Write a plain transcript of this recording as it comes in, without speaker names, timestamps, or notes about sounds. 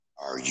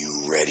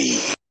you ready?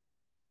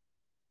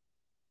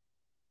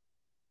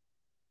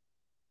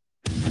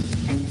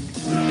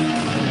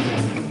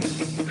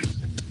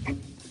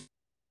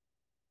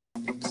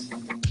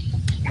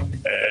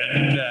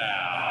 And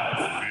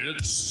now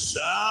it's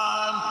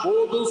time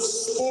for the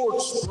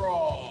Sports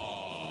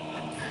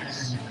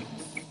Bros.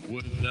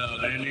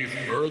 Without any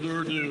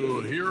further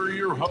ado, here are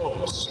your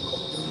hosts,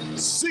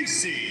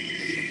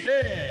 Cece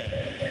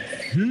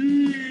and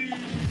Keith.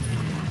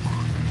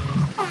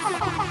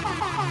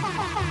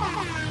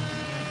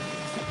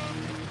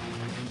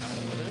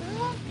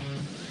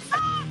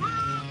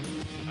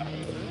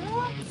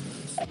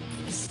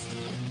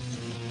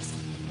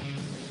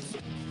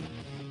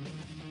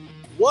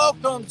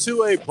 Welcome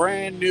to a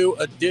brand new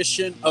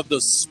edition of the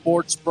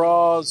Sports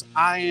Bros.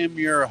 I am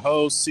your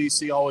host,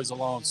 CC. Always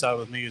alongside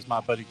with me is my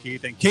buddy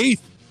Keith. And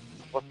Keith,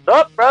 what's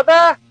up,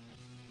 brother?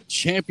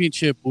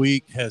 Championship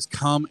week has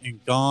come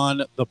and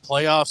gone. The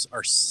playoffs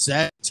are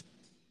set.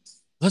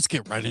 Let's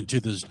get right into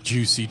this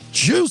juicy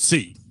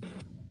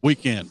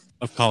weekend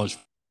of college.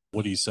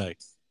 What do you say?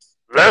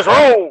 Let's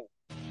roll.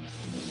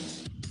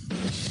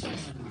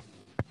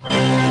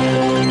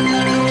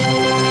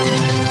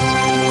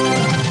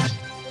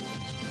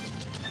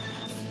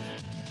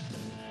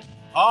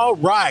 All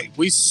right,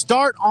 we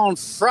start on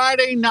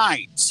Friday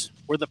night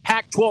where the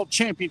Pac-12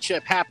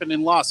 championship happened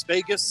in Las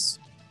Vegas,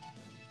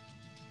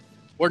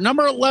 where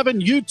number 11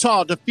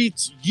 Utah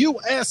defeats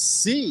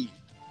USC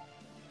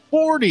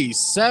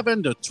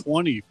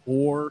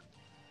 47-24.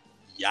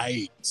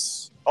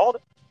 Yikes. Called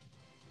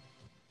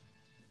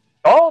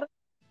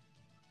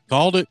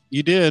it.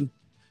 You did.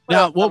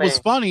 Now, what was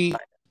funny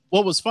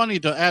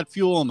to add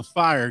fuel on the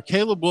fire,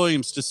 Caleb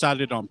Williams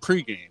decided on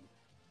pregame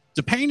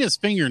to paint his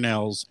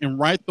fingernails and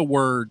write the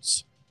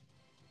words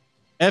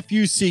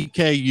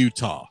F-U-C-K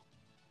Utah.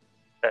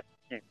 That's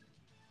cute.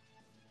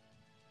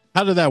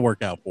 How did that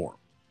work out for him?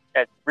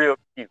 That's real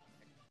cute.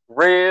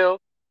 Real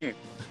cute.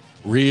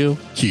 Real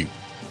cute.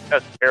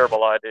 That's a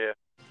terrible idea.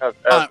 That's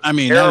that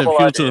added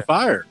fuel to the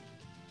fire.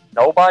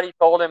 Nobody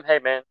told him, hey,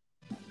 man,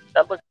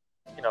 that looks,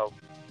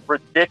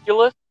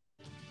 ridiculous.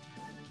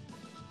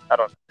 I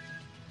don't know.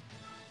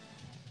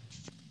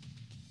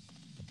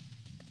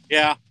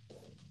 Yeah,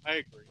 I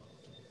agree.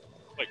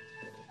 Wait,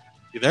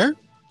 you there?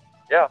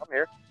 Yeah, I'm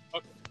here.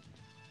 Okay.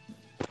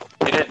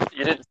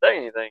 You didn't say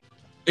anything.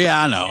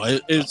 Yeah, I know.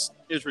 It's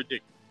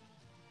ridiculous.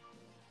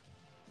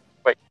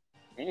 Wait,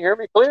 can you hear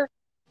me clear?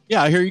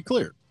 Yeah, I hear you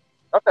clear.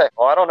 Okay.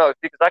 Well, I don't know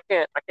because I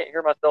can't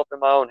hear myself in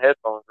my own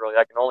headphones. Really,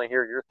 I can only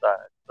hear your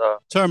side. So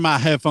turn my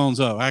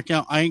headphones up. I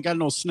ain't got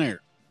no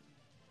snare.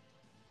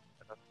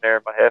 No snare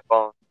in my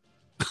headphones.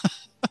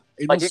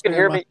 Like you can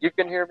hear me. You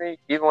can hear me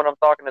even when I'm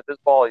talking at this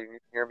volume. You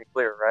can hear me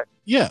clear, right?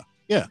 Yeah.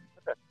 Okay.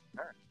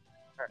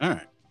 All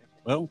right.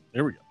 Well,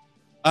 there we go.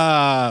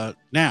 Now,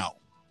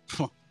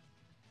 I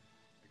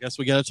guess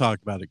we got to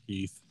talk about it,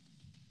 Keith.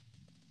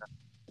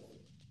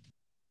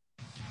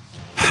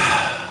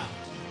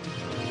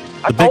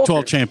 The Big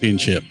 12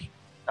 championship.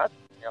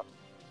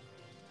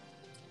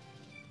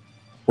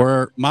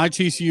 Where my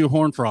TCU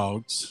Horned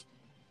Frogs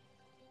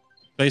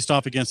faced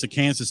off against the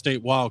Kansas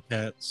State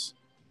Wildcats.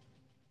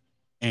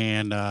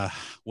 And, it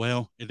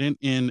didn't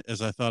end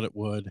as I thought it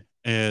would,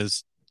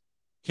 as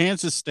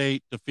Kansas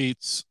State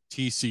defeats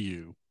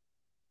TCU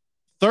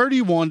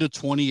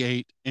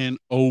 31-28 in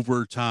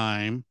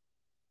overtime.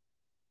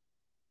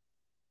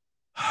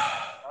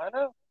 I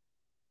know.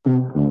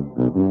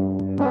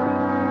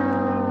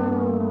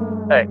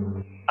 Hey,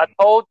 I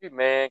told you,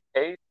 man,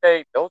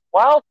 K-State, those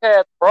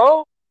Wildcats,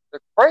 bro,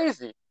 they're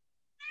crazy.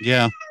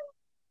 Yeah. I'm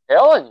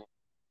telling you.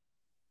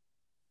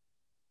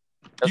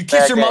 You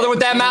kiss your mother with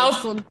that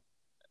mouth?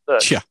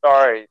 Look, yeah.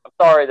 I'm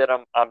sorry that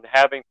I'm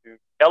having to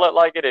tell it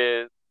like it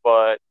is,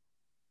 but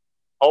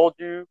I told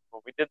you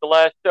when we did the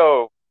last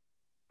show,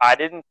 I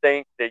didn't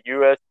think that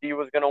USC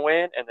was going to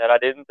win and that I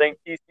didn't think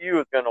TCU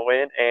was going to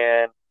win,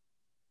 and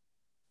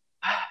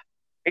I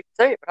hate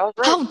to say it, but I was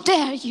right. How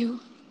dare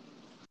you?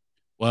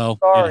 Well,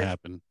 it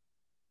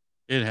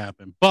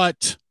happened.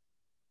 But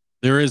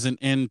there is an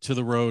end to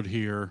the road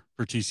here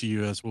for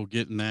TCU, as we'll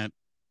get in that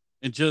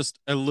in just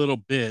a little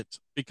bit,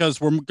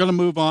 because we're going to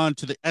move on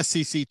to the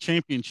SEC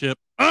championship.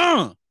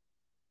 Hi,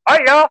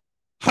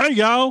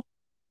 y'all.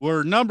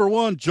 We're number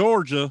 1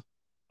 Georgia.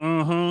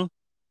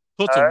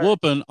 Puts a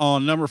whooping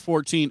on number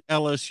 14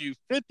 LSU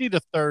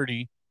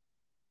 50-30.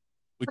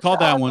 We called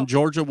that one.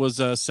 Georgia was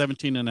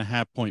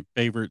 17.5-point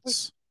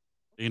favorites.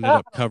 They ended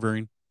up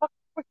covering.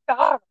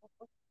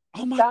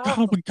 Oh my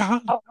God, we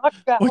got it.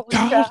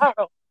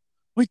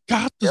 We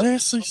got the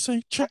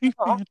SEC championship.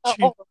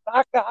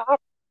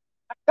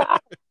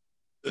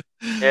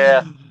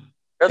 Yeah.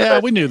 Yeah,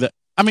 we knew that.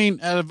 I mean,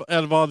 out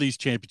of all these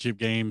championship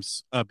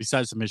games,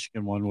 besides the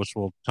Michigan one, which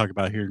we'll talk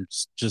about here in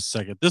just a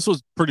second, this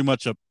was pretty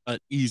much an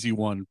easy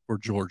one for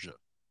Georgia.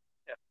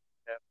 Yeah.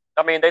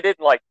 I mean, they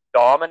didn't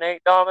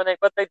dominate,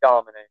 but they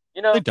dominated.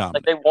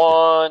 They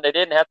won. They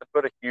didn't have to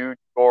put a huge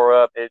score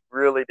up. It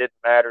really didn't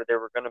matter. They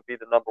were going to be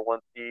the number 1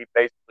 seed,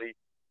 basically,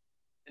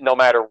 no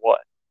matter what.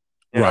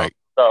 Right.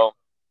 So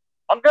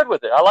I'm good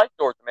with it. I like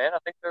Georgia, man. I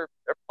think they're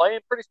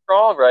pretty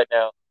strong right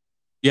now.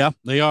 Yeah,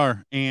 they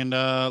are. And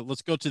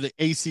let's go to the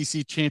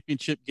ACC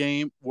championship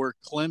game where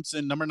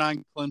Clemson, number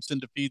 9 Clemson,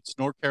 defeats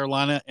North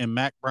Carolina and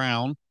Mac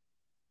Brown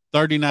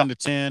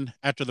 39-10.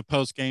 After the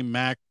post game,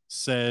 Mac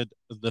said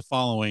the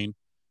following: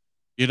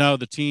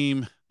 the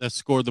team that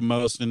scored the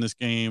most in this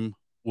game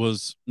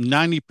was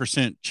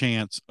 90%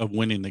 chance of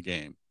winning the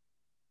game.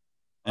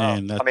 Wow.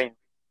 And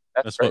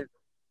that's crazy.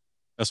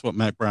 That's what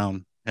Mac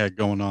Brown had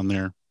going on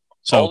there.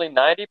 So only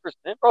 90%,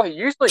 bro. He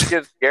usually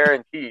gives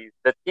guarantees.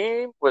 The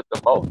team with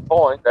the most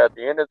points at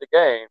the end of the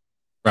game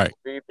will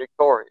be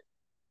victorious.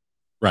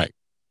 Right.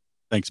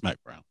 Thanks, Mac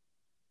Brown.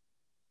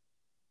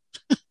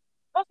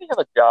 How's he have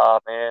a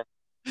job, man?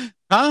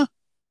 Huh?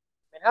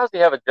 How's he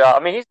have a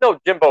job? I mean, he's no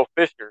Jimbo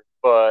Fisher,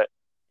 but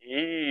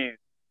he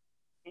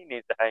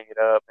needs to hang it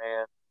up,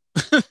 man.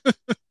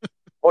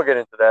 We'll get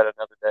into that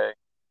another day.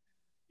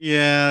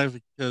 Yeah,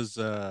 because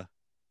I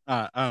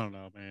don't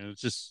know, man.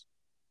 It's just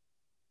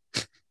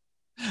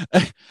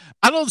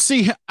I don't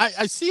see.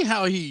 I see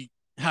how he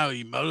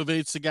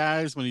motivates the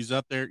guys when he's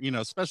up there.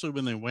 Especially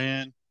when they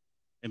win,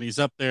 and he's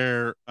up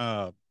there,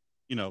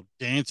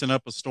 dancing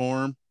up a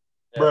storm,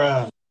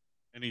 bruh.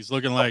 And he's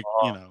looking like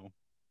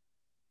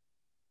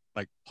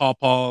like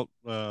Paw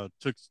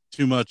took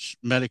too much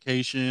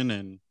medication,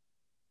 and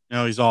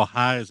he's all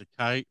high as a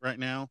kite right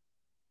now.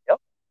 Yep.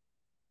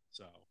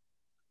 So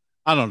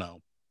I don't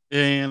know.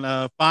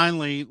 And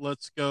finally,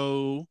 let's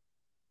go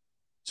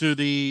to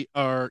the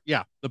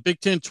Big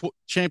Ten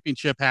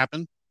championship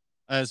happened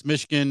as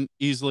Michigan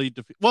easily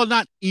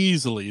not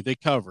easily. They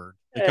covered.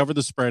 They covered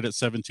the spread at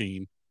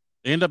 17.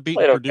 They end up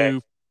beating Purdue.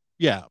 Okay.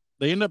 Yeah,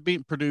 they end up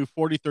beating Purdue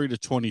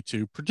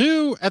 43-22.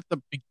 Purdue at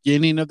the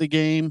beginning of the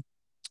game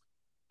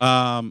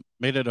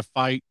made it a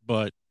fight,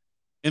 but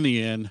in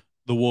the end,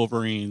 the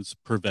Wolverines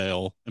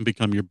prevail and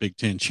become your Big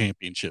Ten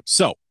championship.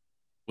 So,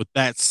 with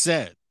that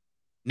said,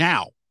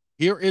 now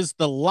here is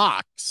the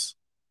locks.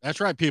 That's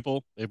right,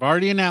 people. They've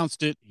already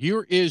announced it.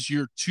 Here is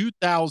your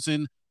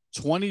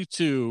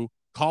 2022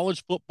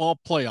 college football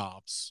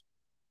playoffs,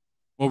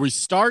 where we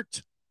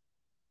start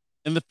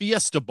in the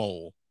Fiesta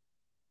Bowl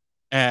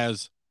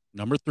as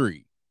number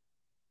 3,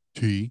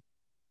 TCU.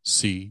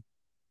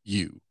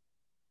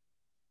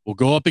 We'll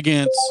go up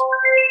against,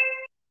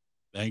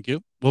 thank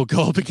you. We'll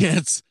go up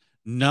against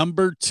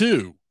number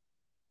 2,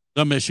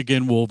 the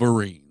Michigan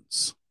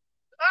Wolverines.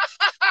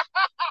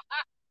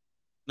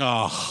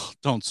 Oh,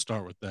 don't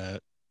start with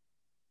that.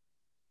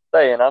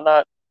 I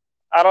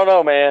don't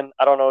know, man.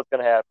 I don't know what's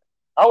going to happen.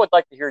 I would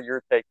like to hear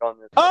your take on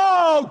this.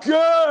 Oh,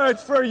 good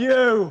for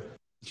you.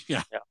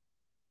 Yeah.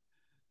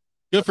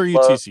 Good for you,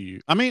 TCU.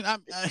 I mean,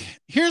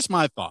 here's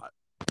my thought.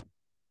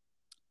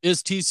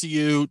 Is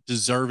TCU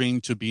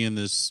deserving to be in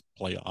this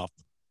playoff?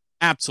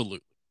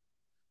 Absolutely.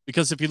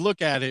 Because if you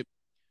look at it,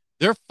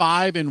 they're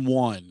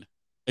 5-1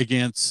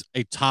 against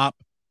a top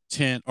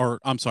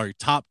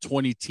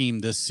 20 team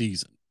this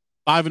season.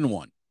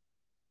 5-1.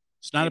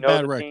 It's not a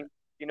bad record.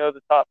 You know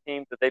the top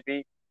teams that they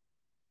beat?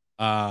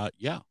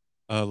 Yeah.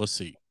 Let's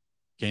see.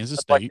 Kansas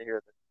I'd State. Like to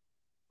hear this.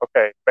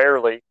 Okay,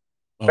 barely,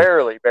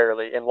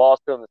 and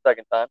lost to them the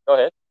second time. Go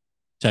ahead.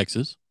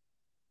 Texas.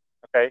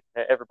 Okay,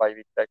 everybody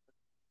beats Texas.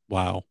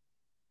 Wow.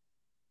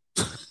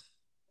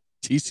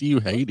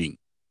 TCU hating.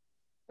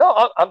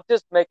 No, I'm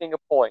just making a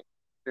point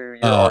to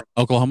your argument.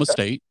 Oklahoma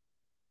State.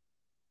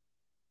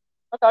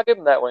 Okay, I'll give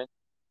them that win.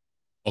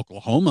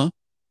 Oklahoma.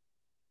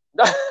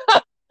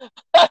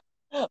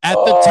 At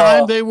the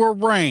time they were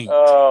ranked.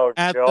 Oh,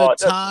 At God,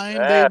 the time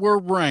they were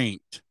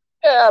ranked.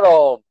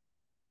 Adam.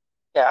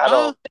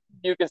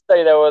 You can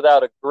say that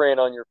without a grin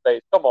on your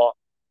face. Come on.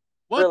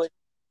 What? Really?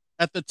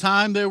 At the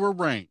time they were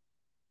ranked.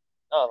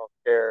 I don't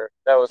care.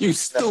 That was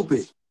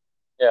stupid.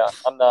 Yeah,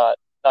 I'm not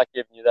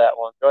giving you that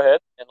one. Go ahead.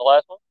 And the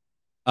last one?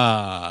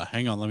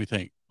 Hang on, let me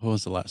think. What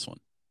was the last one?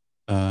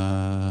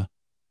 I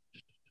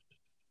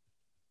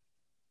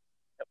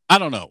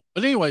don't know.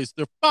 But anyways,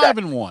 they're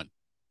 5-1.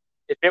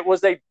 If it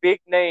was a big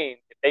name,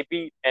 if they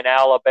beat an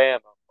Alabama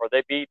or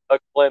they beat a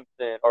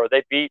Clemson or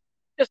they beat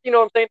just, you know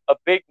what I'm saying, a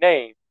big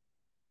name,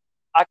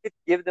 I could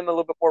give them a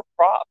little bit more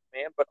props,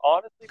 man. But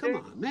honestly, come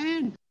on,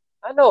 man.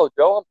 I know,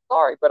 Joe. I'm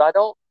sorry, but I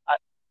don't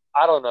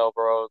know,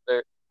 bro.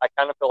 I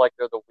kind of feel like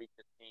they're the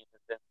weakest team.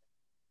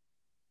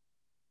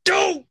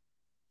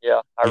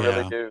 Yeah, I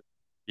really do.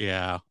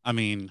 Yeah, I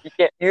mean,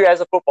 you as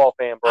a football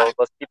fan, bro.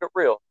 Let's keep it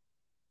real.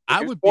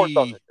 I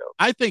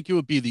think it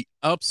would be the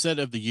upset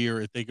of the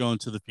year if they go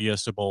into the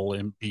Fiesta Bowl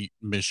and beat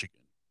Michigan.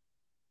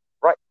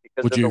 Right,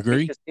 because would you agree?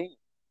 Weakest team.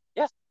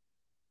 Yes,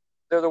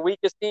 they're the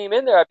weakest team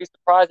in there. I'd be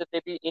surprised if they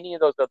beat any of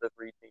those other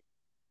 3 teams.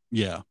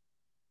 Yeah,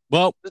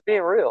 well, just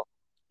being real.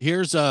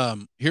 Here's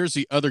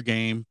the other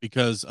game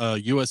because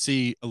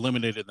USC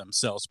eliminated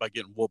themselves by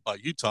getting whooped by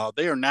Utah.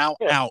 They are now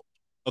out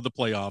of the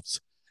playoffs,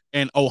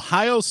 and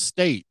Ohio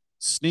State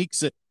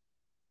sneaks it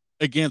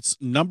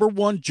against number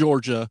 1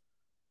 Georgia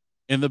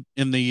in the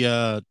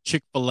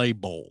Chick-fil-A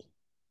Bowl.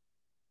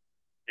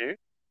 Dude,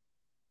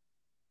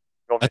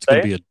 that's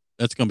gonna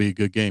be a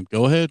good game.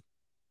 Go ahead.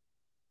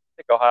 I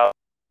think Ohio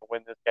will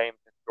win this game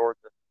against Georgia.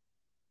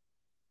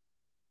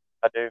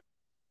 I do.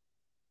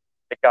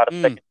 got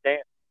a second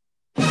chance.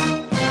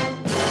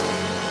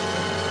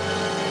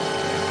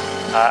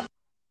 I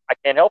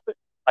can't help it.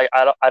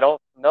 I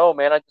don't know,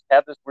 man. I just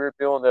have this weird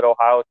feeling that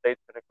Ohio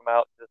State's going to come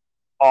out. This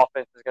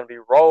offense is going to be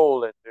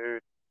rolling,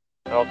 dude.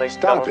 I don't think.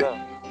 Stop it.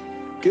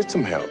 Know. Get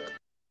some help.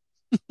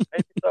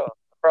 Maybe so.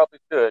 I probably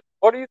should.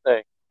 What do you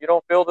think? You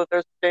don't feel that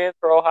there's a chance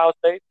for Ohio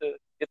State to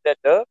get that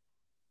dub?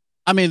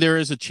 I mean, there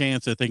is a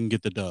chance that they can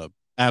get the dub.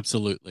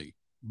 Absolutely.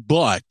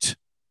 But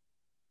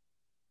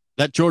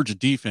that Georgia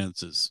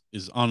defense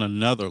is on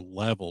another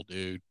level,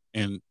 dude.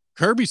 And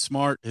Kirby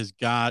Smart has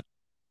got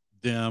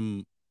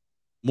them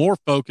more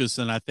focused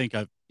than I think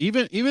I've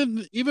even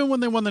when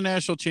they won the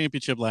national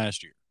championship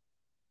last year.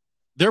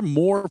 They're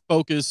more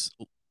focused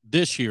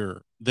this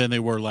year than they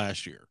were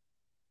last year.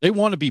 They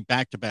want to be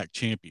back-to-back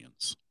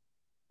champions.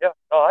 Yeah,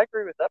 no, I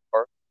agree with that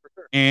part for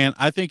sure. And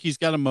I think he's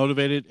got them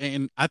motivated,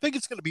 and I think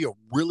it's going to be a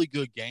really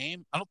good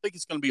game. I don't think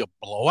it's going to be a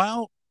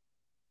blowout.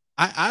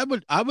 I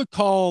would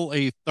call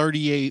a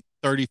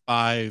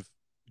 38-35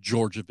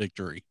 Georgia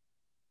victory.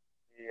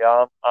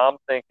 Yeah, I'm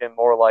thinking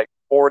more like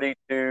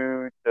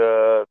 42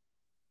 to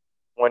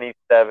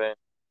 27,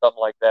 something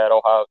like that,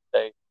 Ohio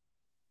State.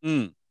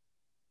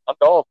 I'm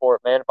going for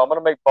it, man. If I'm going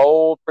to make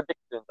bold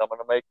predictions, I'm going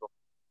to make them.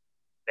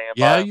 Stand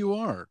yeah, by. You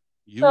are.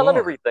 Let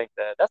me rethink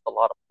that. That's a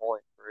lot of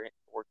points for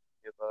Georgia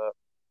to give up.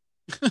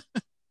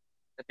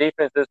 The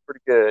defense is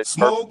pretty good.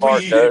 Smoke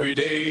weed every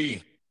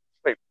day.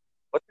 Wait,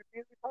 what two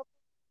teams are we talking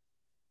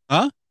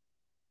about? Huh?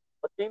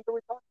 What teams are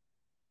we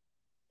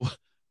talking?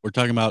 We're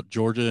talking about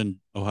Georgia and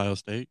Ohio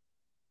State.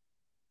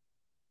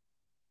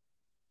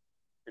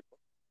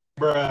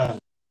 Bruh.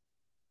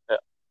 Yeah.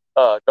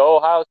 Go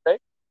Ohio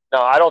State?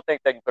 No, I don't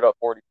think they can put up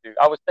 42.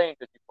 I was saying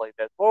because you played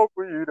that smoke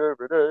weed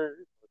every day.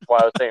 That's why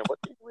I was saying, what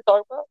team are we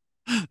talking about?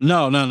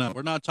 No.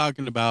 We're not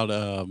talking about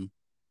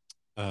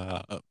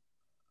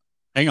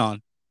hang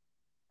on.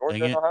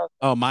 Georgia and Ohio State?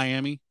 Oh,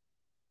 Miami.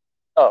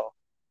 Oh.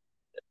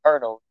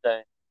 Eternal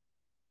thing.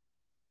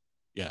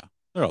 Yeah,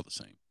 they're all the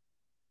same.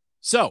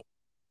 So,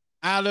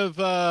 out of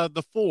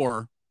the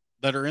four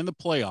that are in the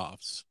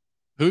playoffs,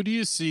 who do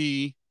you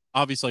see?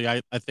 Obviously,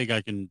 I think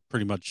I can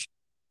pretty much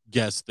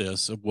guess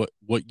this of what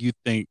you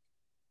think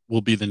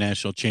will be the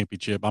national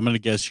championship. I'm going to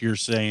guess you're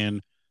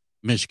saying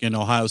Michigan,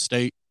 Ohio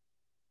State.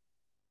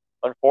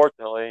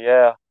 Unfortunately,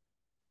 yeah.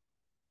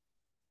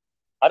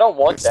 I don't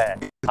want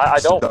that. I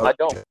don't.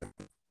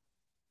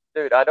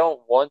 Dude, I don't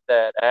want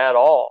that at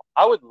all.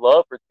 I would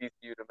love for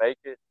TCU to make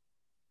it,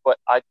 but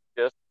I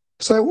just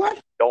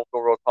don't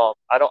feel real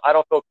confident. I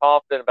don't feel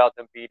confident about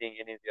them beating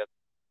any of the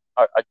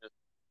others. I just,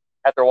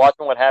 after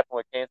watching what happened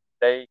with Kansas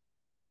State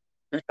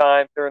 2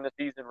 times during the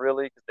season,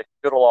 really, because they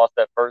should have lost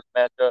that first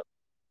matchup.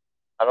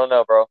 I don't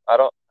know, bro. I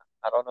don't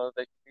know if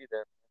they should be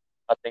there.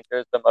 I think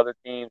there's some other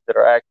teams that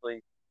are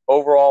actually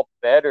overall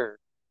better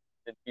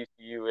than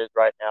TCU is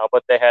right now,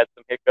 but they had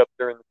some hiccups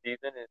during the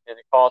season, and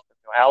it cost them.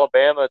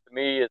 Alabama, to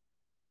me, is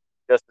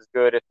just as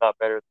good, if not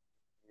better,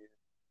 than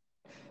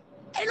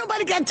TCU. Ain't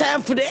nobody got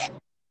time for that.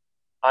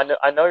 I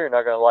know you're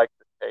not going to like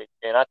this take,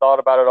 and I thought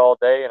about it all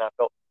day, and I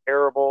felt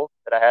terrible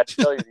that I had to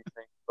tell you these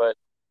things, but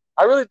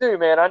I really do,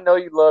 man. I know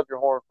you love your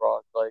Horned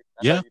Frogs, like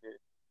I know you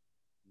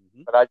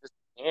do, but I just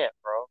can't,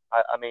 bro.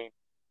 I mean,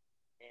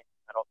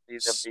 I don't see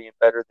them being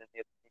better than the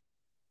other teams.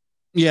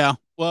 Yeah,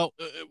 well,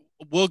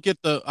 I'll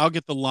get the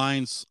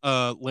lines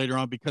later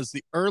on, because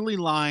the early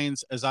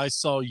lines, as I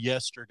saw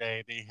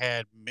yesterday, they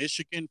had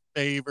Michigan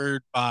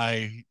favored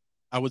by,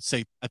 I would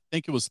say, I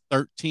think it was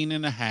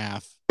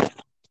 13.5.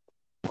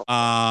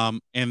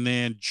 And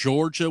then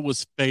Georgia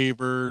was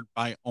favored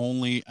by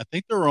only, I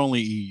think there were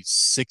only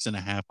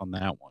 6.5 on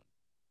that one.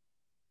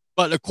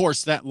 But of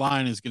course, that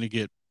line is going to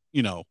get,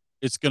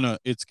 it's gonna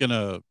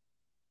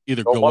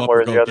either go up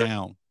or go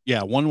down.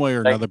 Yeah, one way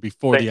or another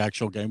before the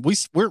actual game.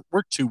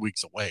 We're 2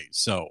 weeks away,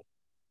 so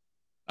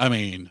I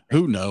mean,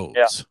 who knows?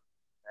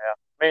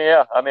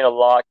 Yeah. I mean, a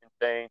lot can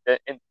change.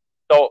 And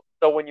so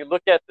when you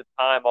look at the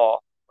time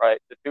off, right,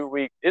 the 2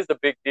 weeks is a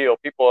big deal.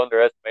 People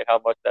underestimate how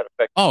much that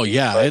affects. Oh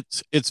yeah,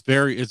 it's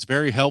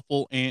very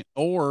helpful, and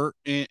or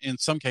in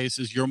some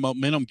cases your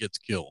momentum gets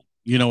killed.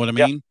 You know what I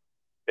mean? Yeah.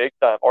 Big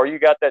time. Or you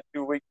got that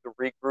 2 weeks to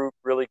regroup,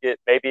 really get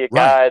maybe a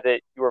guy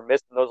that you were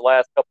missing those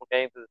last couple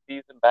games of the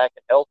season back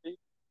and healthy.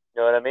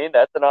 You know what I mean?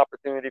 That's an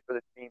opportunity for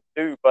the team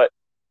too. But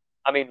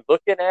I mean,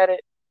 looking at it,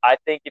 I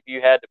think if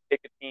you had to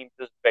pick a team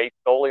just based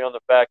solely on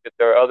the fact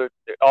that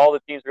all the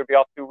teams are going to be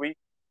off 2 weeks,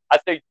 I'd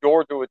say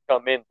Georgia would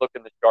come in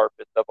looking the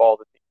sharpest of all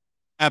the teams.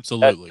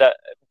 Absolutely.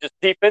 Just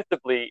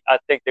defensively, I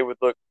think they would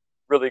look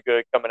really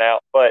good coming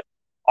out. But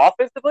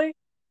offensively,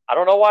 I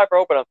don't know why,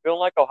 bro, but I'm feeling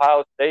like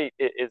Ohio State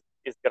is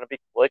going to be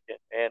clicking,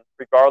 and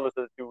regardless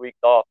of the 2 weeks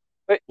off.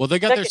 But well, they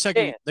got their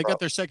second. Chance, they got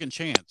their second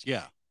chance.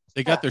 Yeah,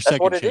 they got their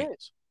second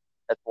chance.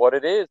 That's what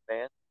it is,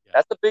 man. Yeah.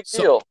 That's a big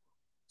deal.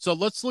 So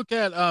let's look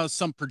at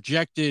some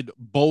projected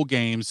bowl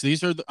games.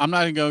 These are I'm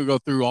not even going to go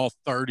through all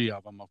 30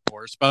 of them, of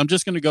course, but I'm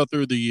just going to go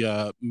through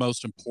the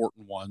most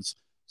important ones.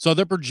 So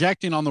they're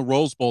projecting on the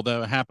Rose Bowl that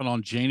will happen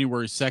on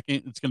January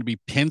 2nd. It's going to be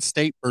Penn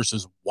State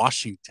versus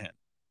Washington.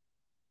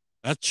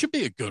 That should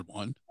be a good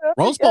one.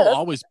 Rose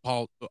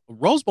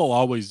Bowl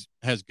always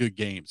has good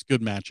games,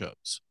 good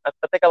matchups. I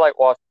think I like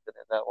Washington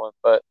in that one,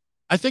 but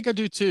I think I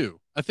do too.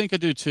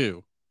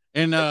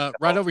 And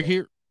right over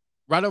here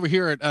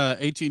at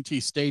AT&T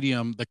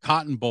Stadium, the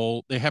Cotton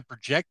Bowl, they have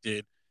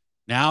projected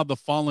now the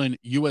fallen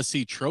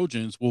USC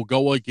Trojans will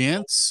go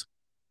against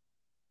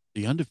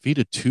the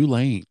undefeated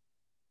Tulane.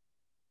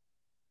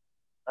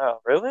 Oh,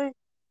 really?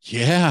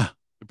 Yeah,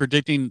 they're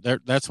predicting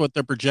that's what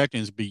they're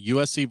projecting is be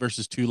USC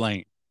versus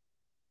Tulane.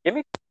 Give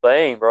me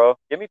Tulane, bro.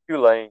 Give me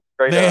Tulane.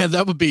 Straight Man, up.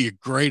 that would be a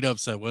great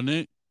upset, wouldn't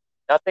it?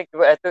 I think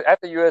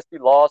after USC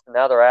lost and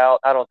now they're out,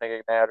 I don't think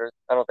it matters.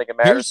 I don't think it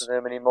matters to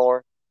them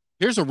anymore.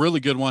 Here's a really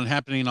good one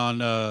happening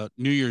on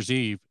New Year's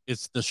Eve.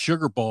 It's the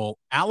Sugar Bowl,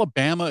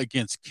 Alabama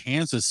against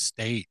Kansas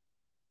State.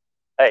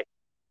 Hey,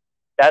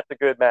 that's a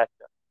good matchup.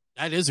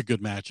 That is a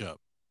good matchup.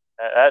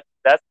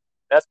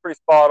 That's pretty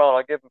spot on.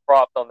 I'll give them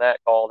props on that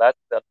call. That's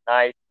a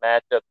nice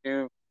matchup.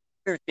 Two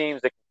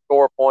teams that can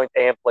score points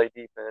and play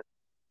defense.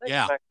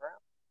 Thanks, Mac Brown.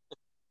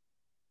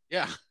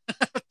 Yeah.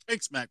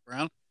 Thanks, Mac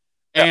Brown.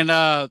 Yeah.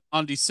 And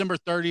on December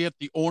 30th,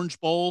 the Orange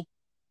Bowl,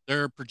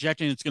 they're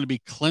projecting it's going to be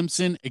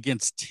Clemson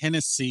against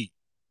Tennessee.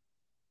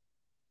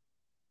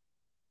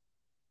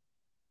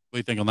 What do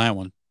you think on that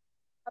one?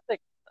 I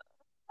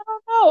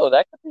don't know.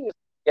 That could be a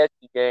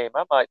sketchy game.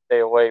 I might stay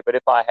away, but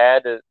if I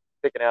had to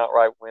pick an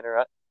outright winner,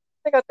 I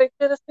think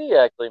Tennessee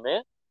actually,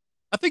 man.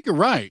 I think you're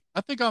right.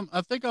 I think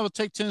I would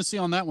take Tennessee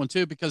on that one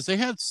too because they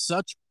had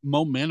such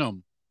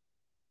momentum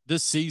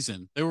this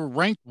season. They were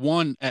ranked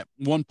 1 at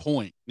one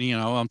point.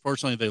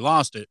 Unfortunately they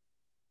lost it.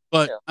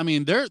 But yeah. I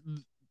mean, they're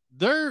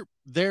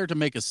there to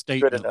make a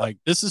statement. Like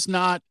this is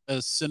not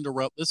a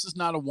Cinderella. This is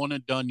not a one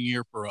and done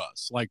year for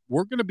us. Like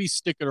we're going to be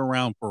sticking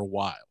around for a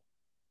while.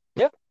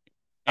 Yeah.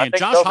 And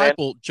Josh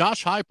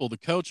Heupel, the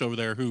coach over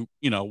there, who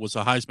was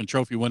a Heisman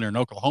Trophy winner in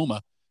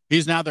Oklahoma,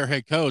 he's now their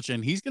head coach,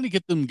 and he's going to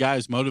get them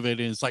guys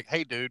motivated. And it's like,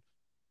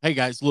 hey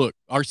guys, look,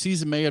 our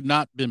season may have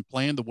not been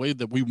planned the way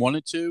that we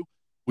wanted to.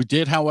 We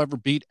did, however,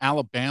 beat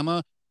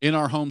Alabama in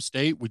our home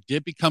state. We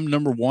did become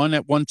number 1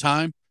 at one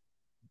time.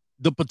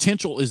 The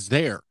potential is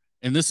there.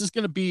 And this is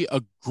going to be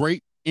a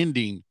great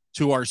ending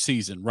to our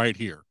season right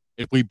here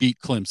if we beat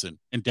Clemson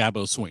and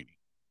Dabo Swinney.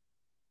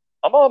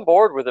 I'm on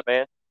board with it,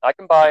 man. I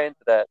can buy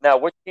into that. Now,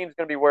 which team's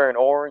going to be wearing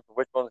orange and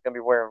which one's going to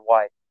be wearing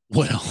white?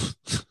 Well,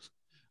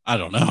 I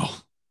don't know.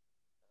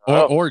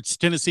 Or is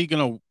Tennessee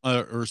going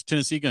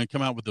to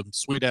come out with them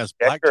sweet ass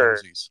black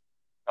jerseys?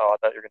 Oh, I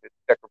thought you were going to do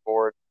the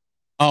checkerboard.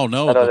 Oh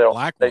no, the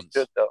black ones. They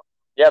should though.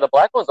 Yeah, the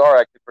black ones are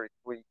actually pretty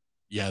sweet.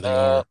 Yeah, they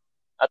are.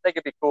 I think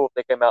it'd be cool if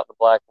they came out in the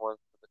black ones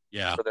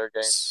for their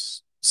game.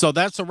 So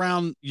that's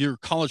around your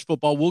college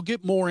football. We'll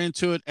get more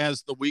into it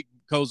as the week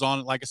goes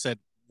on. Like I said,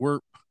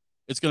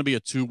 it's going to be a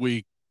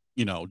 2-week,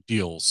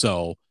 deal.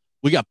 So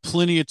we got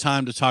plenty of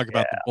time to talk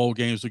about the bowl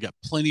games. We got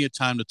plenty of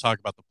time to talk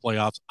about the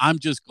playoffs. I'm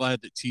just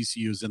glad that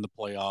TCU is in the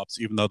playoffs,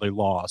 even though they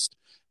lost.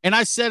 And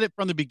I said it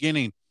from the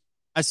beginning.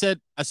 I said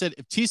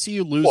if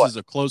TCU loses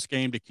a close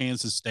game to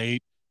Kansas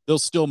State, they'll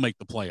still make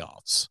the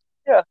playoffs.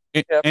 Yeah.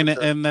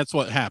 And that's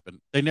what happened.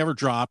 They never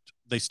dropped.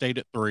 They stayed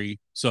at 3.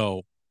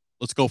 So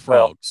let's go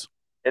Frogs.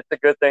 Well, it's a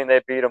good thing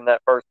they beat them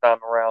that first time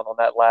around on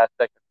that last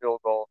second field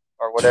goal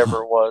or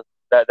whatever it was.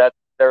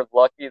 They're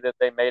lucky that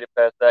they made it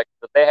past that.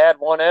 If they had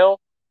 1L,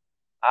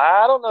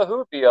 I don't know who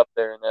would be up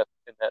there in that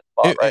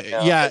spot right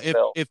now. Yeah,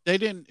 if they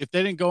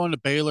didn't go into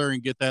Baylor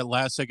and get that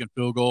last second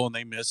field goal and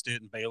they missed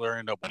it and Baylor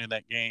ended up winning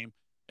that game,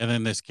 and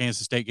then this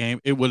Kansas State game,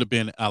 it would have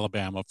been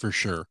Alabama for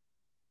sure.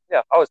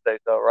 Yeah, I would say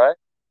so, right?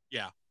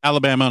 Yeah,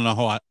 Alabama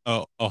and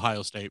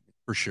Ohio State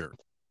for sure.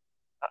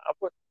 I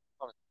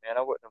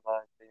wouldn't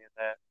mind seeing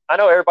that. I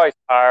know everybody's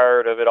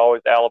tired of it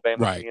always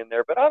Alabama being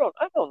there, but I don't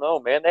know,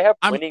 man. They have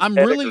winning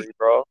pedigree,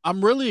 bro.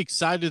 I'm really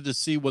excited to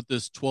see what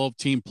this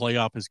 12-team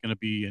playoff is going to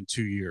be in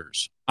 2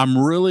 years. I'm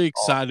really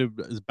excited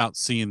about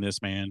seeing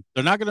this, man.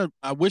 They're not going to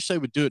 – I wish they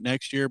would do it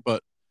next year,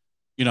 but,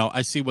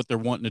 I see what they're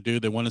wanting to do.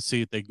 They want to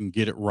see if they can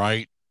get it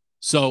right.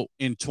 So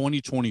in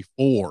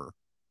 2024,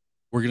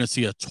 we're going to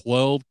see a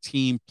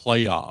 12-team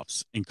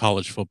playoffs in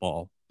college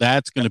football.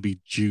 That's going to be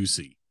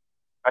juicy.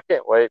 I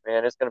can't wait,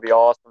 man. It's going to be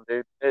awesome,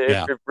 dude.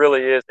 It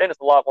really is. And it's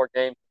a lot more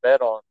games to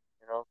bet on.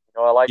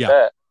 I like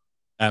that.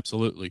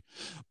 Absolutely.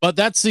 But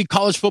that's the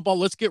college football.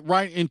 Let's get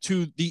right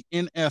into the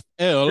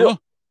NFL.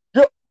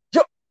 Yep.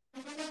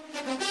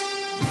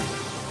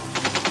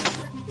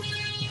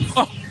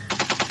 Oh,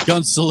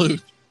 gun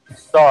salute.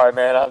 Sorry,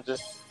 man. I'm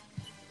just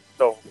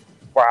so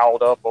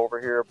riled up over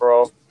here,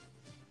 bro. I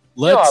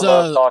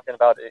love talking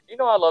about it.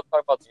 I love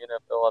talking about the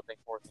NFL, I think,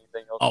 more than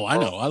anything else. Oh, I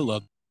know. I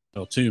love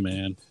NFL too,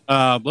 man.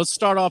 Let's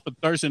start off with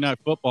Thursday Night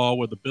Football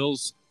where the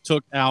Bills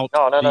took out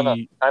No.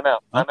 Time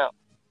out.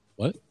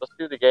 What? Let's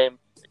do the game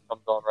that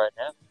comes on right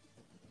now.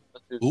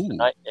 Let's do the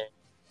night game.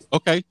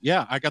 Okay,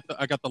 yeah, I got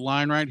the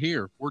line right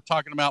here. We're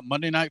talking about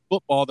Monday Night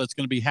Football that's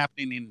going to be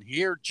happening in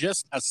here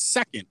just a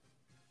second,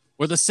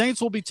 where the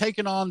Saints will be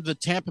taking on the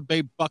Tampa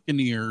Bay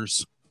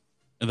Buccaneers,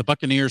 and the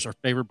Buccaneers are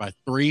favored by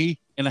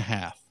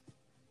 3.5.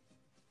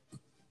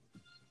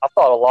 I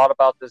thought a lot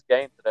about this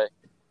game today.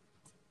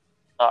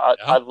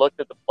 I looked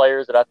at the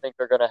players that I think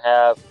are going to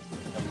have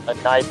a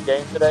nice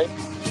game today.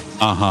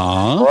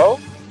 Bro,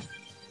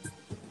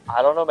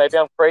 I don't know. Maybe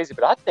I'm crazy,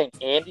 but I think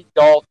Andy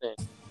Dalton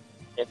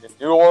and the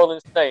New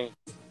Orleans Saints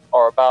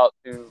are about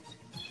to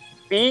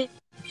beat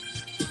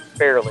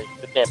barely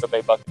the Tampa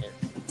Bay Buccaneers.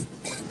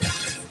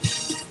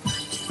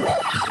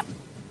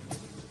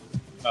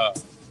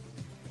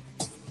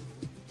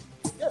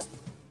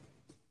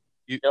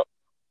 You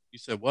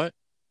said what?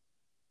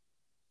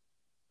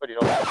 But you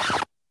don't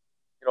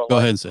Go like,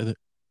 ahead and say that.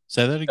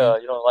 Say that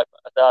again. You don't like.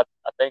 I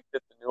think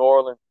that the New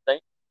Orleans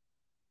Saints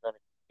are going to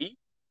beat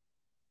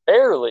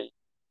barely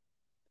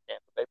the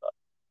Tampa Bay Buccaneers.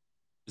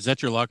 Is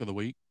that your lock of the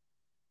week?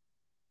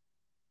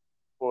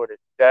 Put it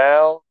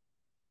down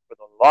for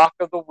the lock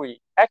of the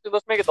week. Actually,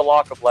 let's make it the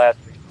lock of last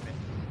week.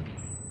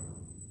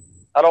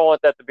 I don't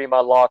want that to be my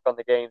lock on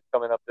the games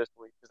coming up this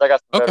week because I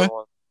got some better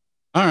ones.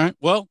 All right.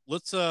 Well,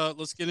 let's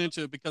get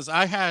into it because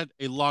I had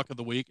a lock of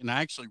the week and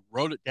I actually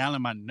wrote it down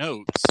in my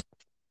notes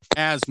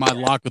as my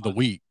lock of the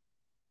week.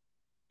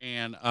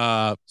 And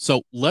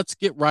so let's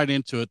get right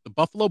into it. The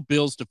Buffalo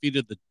Bills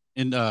defeated the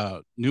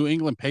New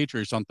England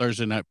Patriots on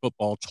Thursday Night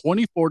Football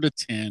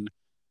 24-10.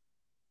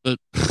 The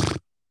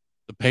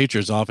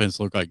Patriots offense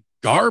looked like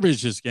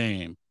garbage this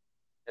game.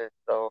 It's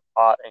so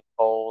hot and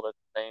cold at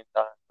the same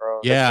time,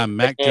 bro. Yeah,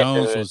 Mac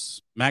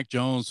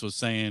Jones was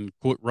saying,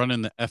 "Quit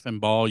running the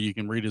effing ball." You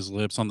can read his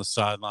lips on the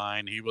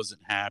sideline. He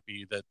wasn't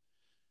happy that.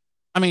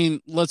 I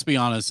mean, let's be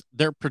honest.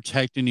 They're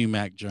protecting you,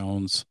 Mac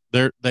Jones.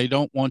 They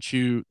don't want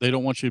you. They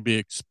don't want you to be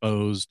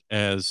exposed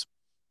as.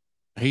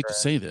 I hate to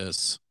say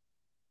this,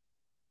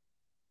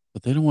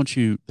 but they don't want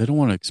you. They don't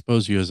want to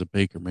expose you as a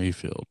Baker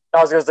Mayfield.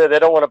 I was gonna say they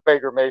don't want a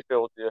Baker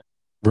Mayfield you.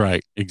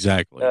 Right.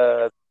 Exactly.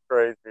 That's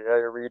crazy.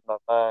 You read my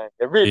mind.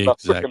 You read my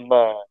freaking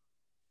mind.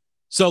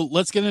 So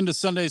let's get into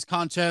Sunday's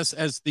contest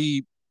as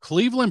the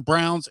Cleveland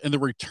Browns and the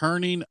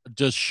returning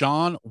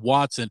Deshaun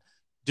Watson.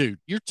 Dude,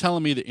 you're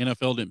telling me the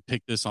NFL didn't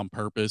pick this on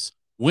purpose?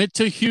 Went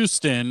to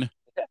Houston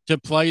to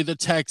play the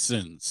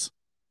Texans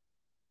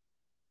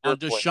on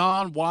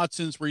Deshaun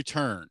Watson's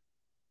return.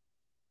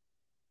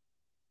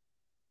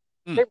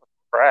 They were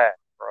trash,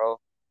 bro.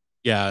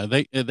 Yeah,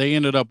 they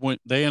ended up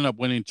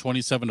winning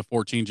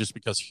 27-14 just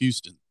because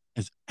Houston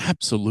is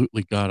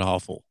absolutely god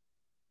awful.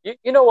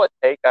 You know what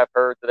take I've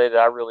heard today that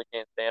I really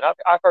can't stand?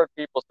 I've heard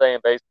people saying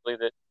basically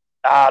that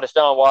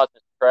Deshaun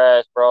Watson's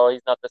trash, bro.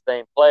 He's not the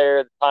same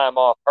player. The time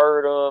off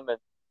hurt him and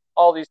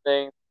all these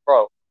things.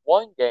 Bro,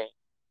 one game.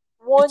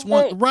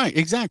 Right,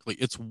 exactly.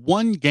 It's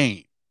one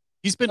game.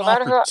 He's been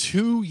off for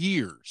 2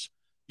 years.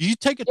 You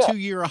take a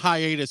 2-year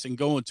hiatus and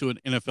go into an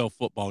NFL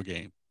football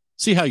game.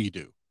 See how you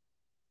do.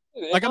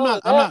 Like I'm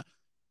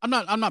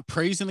not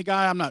praising the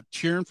guy. I'm not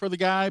cheering for the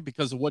guy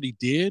because of what he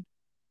did.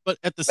 But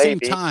at the same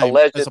time,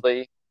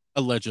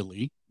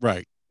 allegedly,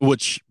 right.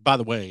 Which, by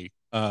the way,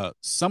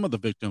 some of the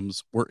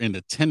victims were in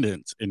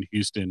attendance in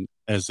Houston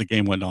as the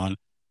game went on.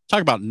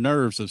 Talk about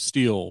nerves of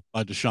steel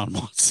by Deshaun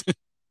Watson.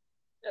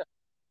 Yeah.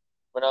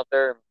 Went out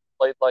there and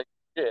played like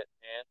shit,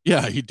 man.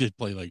 Yeah, he did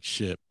play like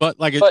shit. But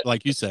like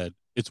you said,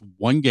 it's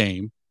one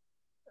game.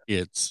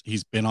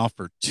 He's been off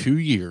for 2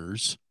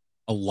 years.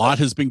 A lot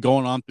has been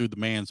going on through the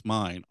man's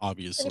mind,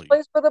 obviously. And he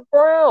plays for the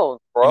Browns,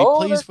 bro.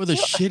 And he plays for the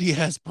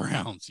shitty-ass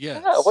Browns,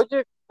 yes. Yeah, what'd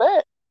you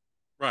expect?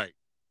 Right.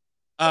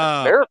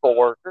 Miracle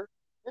worker.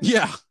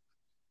 Yeah.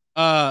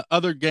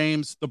 Other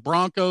games, the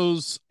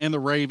Broncos and the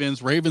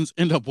Ravens. Ravens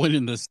end up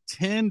winning this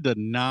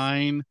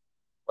 10-9.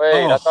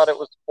 Wait, I thought it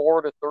was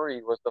 4-3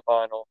 was the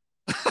final.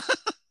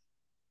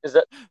 Is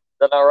that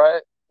not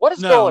right? What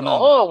is going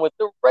on with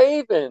the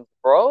Ravens,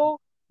 bro?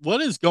 What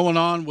is going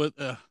on with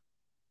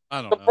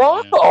I don't know. The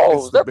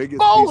Broncos. It's the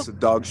biggest piece of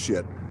dog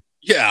shit.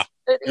 Yeah.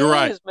 You're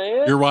right,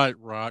 man. You're right,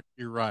 Rock.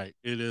 You're right.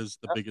 It is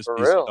the biggest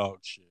piece of dog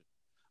shit.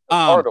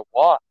 Hard to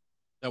watch.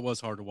 That was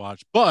hard to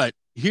watch. But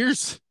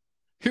here's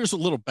a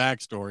little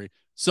backstory.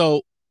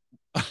 So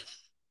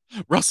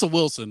Russell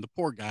Wilson, the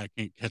poor guy,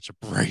 can't catch a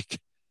break.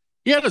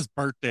 He had his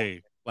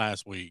birthday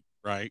last week,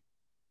 right?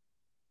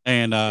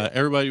 And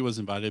everybody was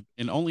invited,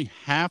 and only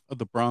half of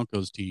the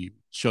Broncos team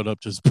showed up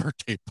to his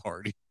birthday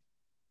party.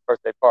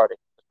 That's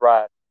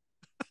right.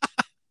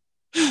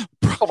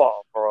 Come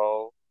on,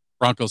 bro.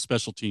 Broncos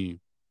special team.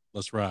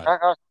 Let's ride.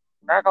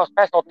 Broncos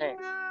special team.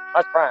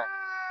 Let's ride.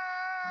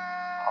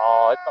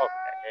 Oh, it's okay.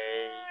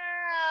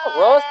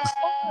 Russ,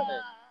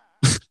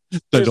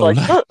 They don't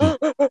like,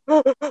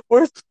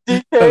 where's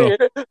DK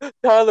and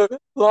Tyler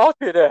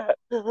Lockett at?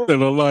 They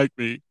don't like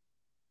me.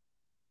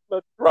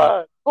 Let's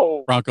ride.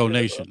 Bronco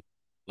Nation.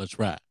 Let's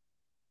ride.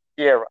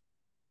 Yeah.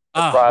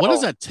 What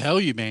does that tell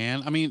you,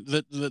 man? I mean,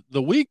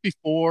 the week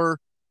before,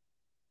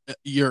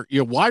 your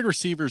wide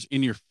receivers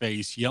in your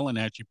face yelling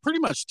at you, pretty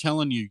much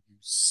telling you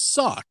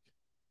suck.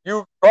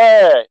 You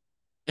trash.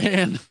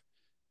 And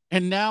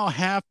now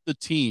half the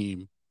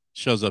team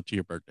shows up to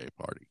your birthday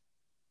party.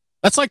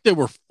 That's like they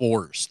were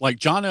forced. Like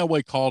John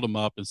Elway called them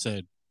up and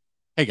said,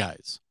 "Hey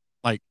guys,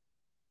 like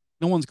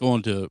no one's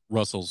going to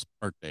Russell's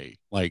birthday.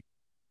 Like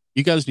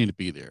you guys need to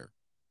be there."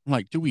 I'm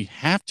like, "Do we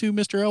have to,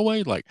 Mr.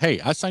 Elway? Like, hey,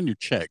 I signed your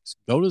checks.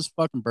 Go to his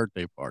fucking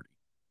birthday party."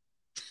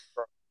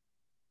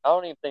 I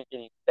don't even think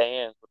any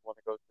fans would want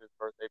to go to his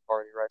birthday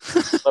party right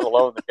now, let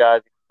alone the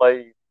guys he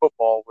plays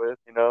football with.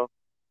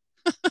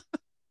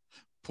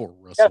 Poor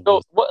Russell. Yeah.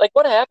 So Wilson.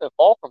 what happened?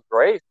 Fall from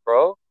grace,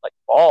 bro. Like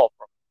fall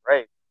from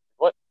grace.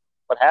 What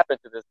happened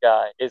to this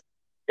guy? It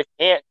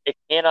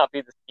cannot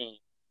be the scheme.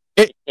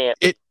 It can't.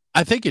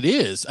 I think it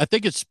is. I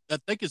think it's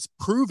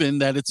proven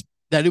that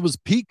it was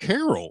Pete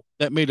Carroll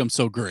that made him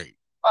so great.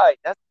 Right.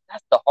 That's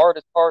the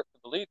hardest part to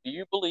believe. Do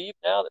you believe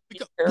now that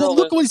Pete Carroll? Well,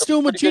 look what he's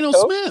doing with Geno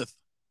Smith.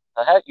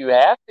 You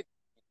have to. You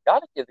got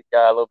to give the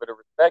guy a little bit of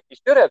respect. He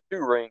should have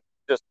 2 rings.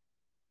 Just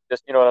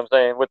you know what I'm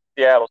saying, with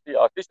Seattle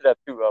Seahawks. He should have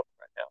 2 of them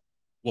right now.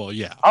 Well,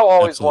 yeah. I've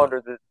always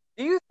wondered this.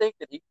 Do you think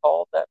that he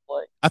called that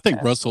play? I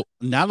think Russell.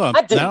 Now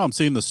that I'm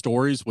seeing the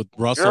stories with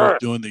Russell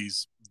doing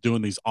these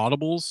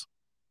audibles,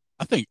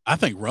 I think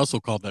Russell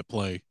called that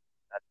play.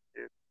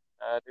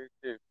 I do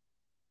too.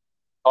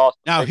 Awesome.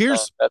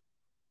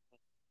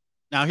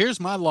 Now here's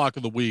my lock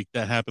of the week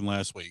that happened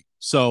last week.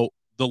 So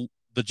the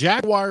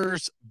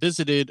Jaguars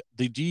visited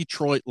the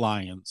Detroit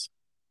Lions.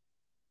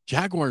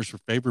 Jaguars were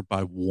favored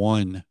by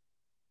 1.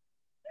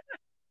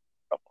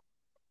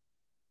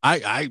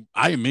 I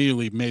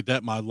immediately made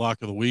that my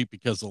lock of the week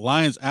because the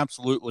Lions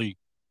absolutely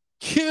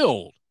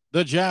killed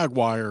the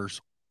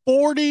Jaguars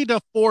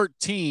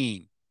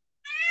 40-14.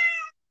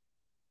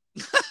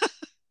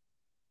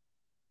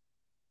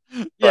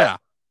 Yeah.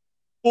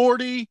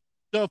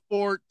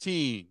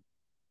 40-14.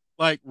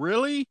 Like,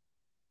 really?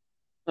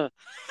 I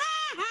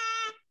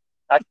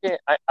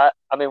can't. I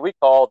mean, we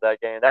called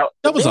that game. That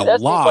was a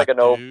lot. Like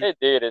it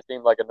did. It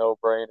seemed like a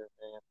no-brainer,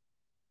 man.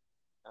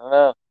 I don't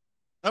know.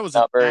 That was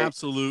an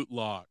absolute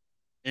lock.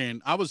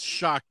 And I was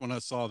shocked when I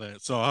saw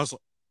that. So I was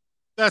like,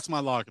 that's my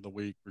lock of the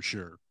week for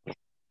sure.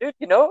 Dude,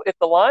 if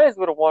the Lions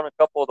would have won a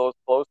couple of those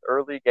close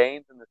early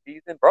games in the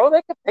season, bro,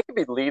 they could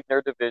be leading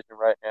their division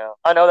right now.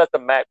 I know that's a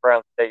Matt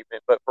Brown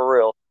statement, but for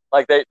real,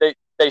 like they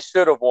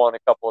should have won a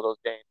couple of those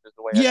games is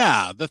the way.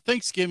 Yeah, the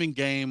Thanksgiving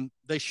game,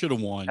 they should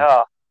have won.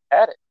 Had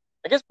it.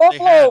 Against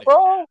Buffalo,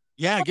 bro.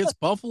 Yeah, against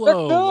Buffalo.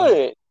 They're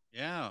good. Like,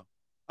 yeah.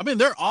 I mean,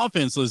 their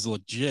offense is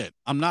legit.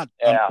 There's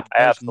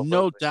absolutely.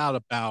 no doubt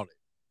about it.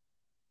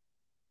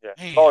 Yeah,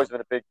 I've always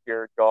been a big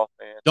Jared Goff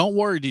fan. Don't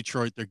worry,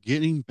 Detroit. They're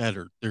getting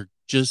better.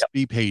 Just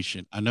be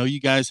patient. I know you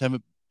guys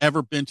haven't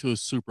ever been to a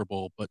Super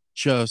Bowl, but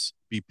just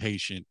be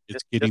patient.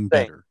 It's getting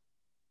better.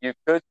 You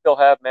could still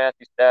have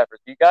Matthew Stafford.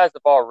 You guys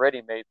have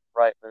already made the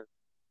right move.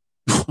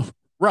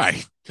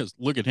 Right, because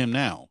look at him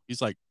now.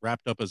 He's like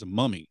wrapped up as a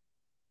mummy,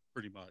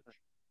 pretty much.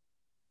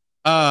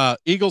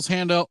 Eagles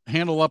handle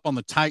up on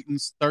the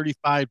Titans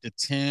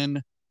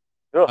 35-10.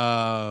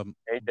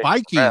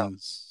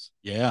 Vikings.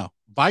 Yeah.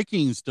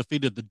 Vikings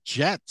defeated the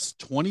Jets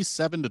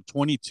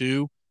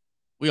 27-22.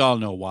 We all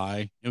know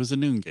why. It was a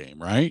noon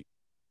game, right?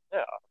 Yeah,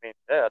 I mean,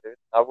 yeah, dude.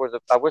 I wish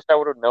I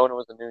would have known it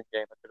was a noon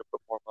game. I could have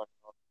put more money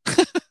on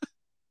it.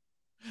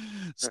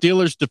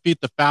 Steelers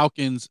defeat the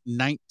Falcons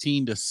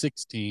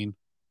 19-16.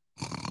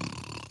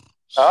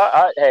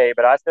 Hey,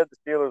 but I said the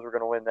Steelers were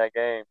going to win that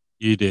game.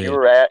 You did.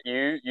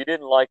 You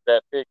didn't like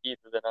that pick either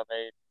that I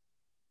made.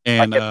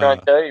 And I kept trying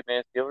to tell you,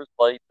 man, Steelers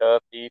play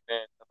tough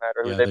defense no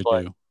matter who they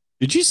play.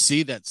 Did you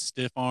see that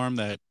stiff arm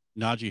that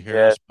Najee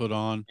Harris put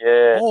on?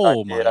 Yeah.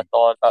 Oh, my I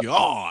saw it about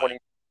God.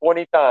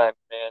 20 times,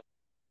 man.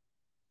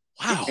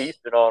 Wow. He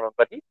feasted on him,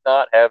 but he's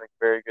not having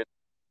very good.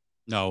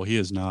 No, he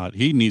is not.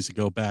 He needs to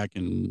go back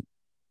and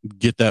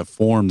get that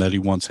form that he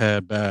once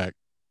had back.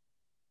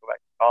 Go back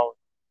to college.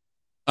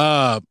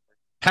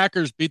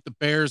 Packers beat the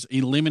Bears,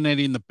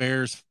 eliminating the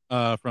Bears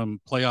from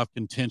playoff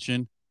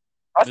contention.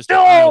 I still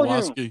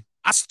own you.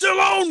 I still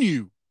own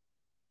you.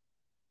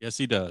 Yes,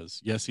 he does.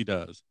 Yes, he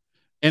does.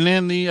 And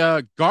then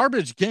the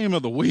garbage game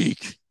of the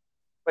week.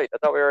 Wait, I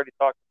thought we already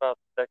talked about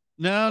the second.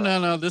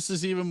 No. This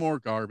is even more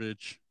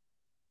garbage.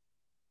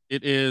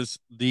 It is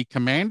the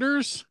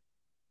Commanders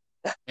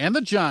and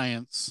the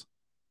Giants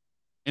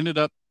ended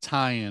up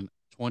tying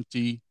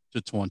 20-20.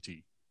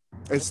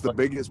 It's the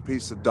biggest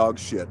piece of dog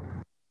shit.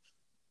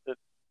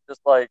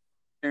 Just like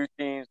two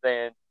teams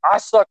saying, I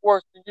suck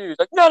worse than you. It's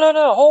like,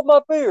 no, hold my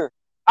beer.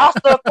 I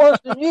suck worse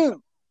than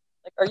you.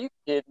 Like, are you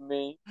kidding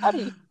me? How do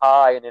you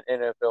tie in an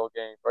NFL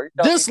game? Are you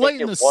this late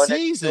in the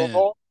season?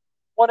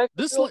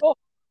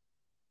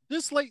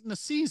 This late in the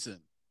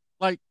season?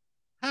 Like,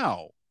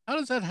 how? How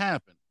does that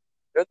happen?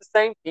 They're the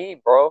same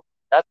team, bro.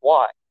 That's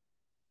why.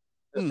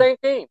 The same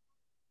team.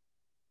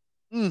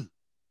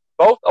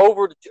 Both of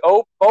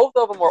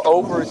them were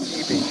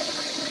overachieving.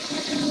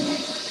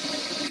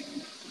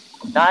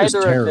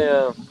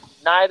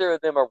 Neither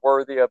of them are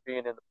worthy of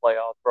being in the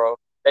playoffs, bro.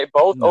 They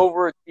both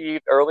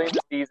overachieved early in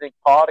the season,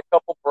 caught a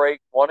couple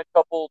breaks, won a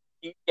couple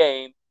deep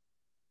games.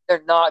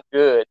 They're not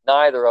good.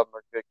 Neither of them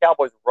are good.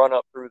 Cowboys run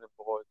up through them,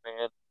 boys,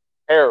 man.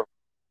 Terrible.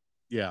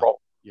 Yeah. Bro.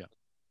 Yeah.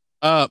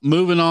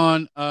 Moving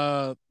on,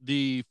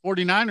 the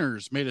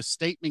 49ers made a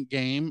statement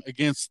game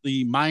against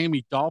the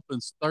Miami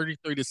Dolphins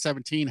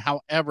 33-17.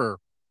 However,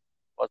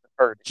 wasn't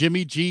hurt.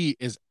 Jimmy G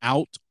is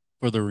out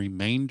for the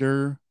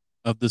remainder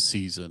of the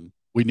season.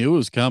 We knew it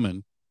was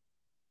coming.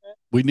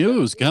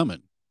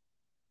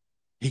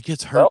 He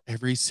gets hurt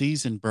every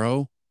season,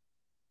 bro.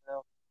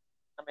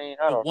 I mean,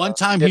 I don't know. The one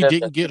time he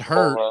didn't get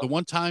hurt, the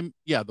one time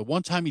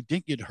he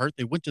didn't get hurt,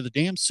 they went to the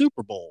damn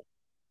Super Bowl.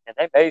 And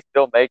they may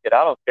still make it.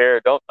 I don't care.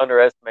 Don't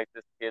underestimate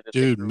this kid.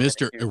 Dude,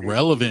 Mr.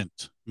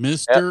 Irrelevant.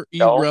 Mr.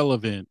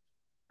 Irrelevant.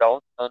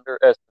 Don't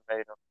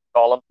underestimate him. That's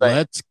all I'm saying.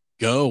 Let's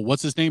go.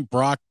 What's his name?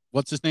 Brock.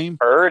 What's his name?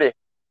 Purdy.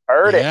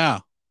 Yeah.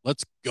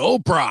 Let's go,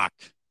 Brock.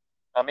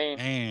 I mean,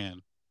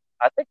 man.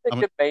 I think they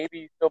could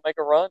maybe still make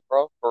a run,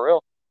 bro. For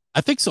real.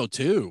 I think so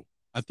too.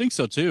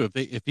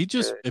 If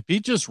he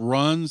just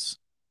runs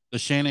the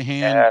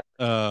Shanahan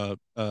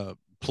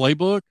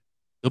playbook,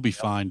 he'll be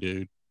fine,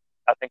 dude.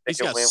 I think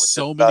he's got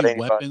so many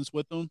weapons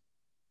with him.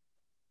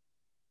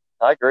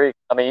 I agree.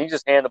 I mean, you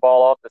just hand the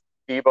ball off to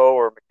Tebow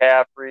or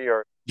McCaffrey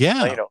or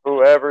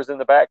whoever's in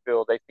the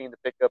backfield. They seem to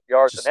pick up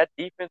yards, and that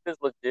defense is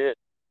legit.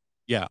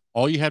 Yeah,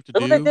 all you have to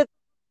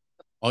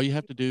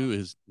do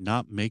is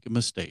not make a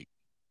mistake.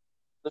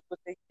 Look what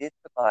they did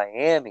to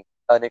Miami.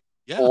 An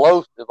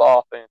explosive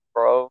offense,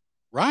 bro.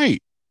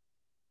 Right.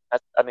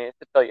 It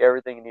should tell you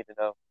everything you need to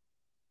know.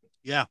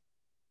 Yeah.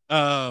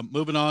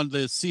 Moving on, the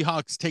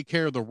Seahawks take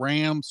care of the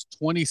Rams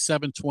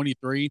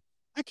 27-23.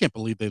 I can't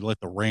believe they let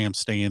the Rams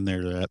stay in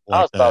there like that.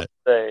 I was about to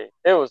say,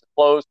 it was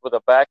close with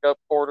a backup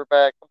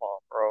quarterback. Come on,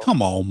 bro.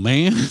 Come on,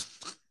 man.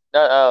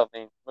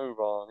 Move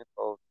on. It's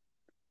over.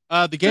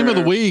 The game of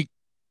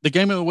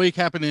the week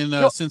happened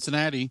in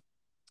Cincinnati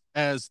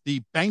as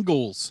the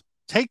Bengals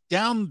take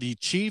down the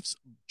Chiefs.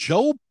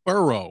 Joe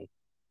Burrow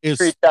is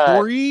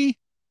 3-0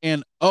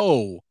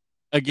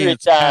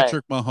 against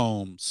Patrick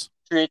Mahomes.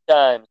 3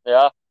 times,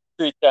 yeah.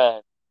 3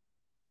 times.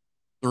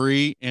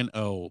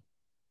 3-0.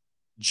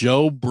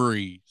 Joe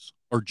Breeze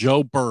or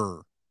Joe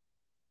Burr.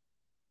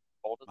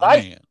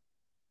 Man.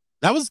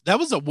 That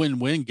was a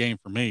win-win game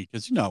for me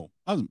because I was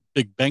a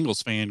big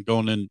Bengals fan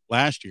going in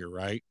last year,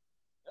 right?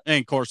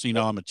 And of course,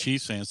 I'm a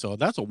Chiefs fan, so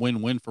that's a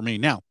win-win for me.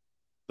 Now,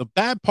 the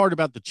bad part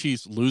about the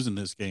Chiefs losing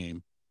this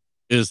game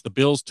is the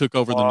Bills took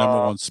over the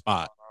number 1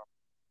 spot.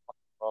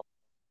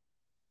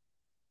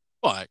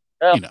 But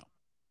there's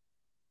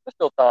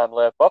still time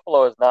left.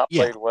 Buffalo has not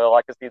played well.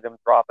 I could see them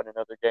dropping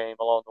another game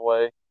along the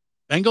way.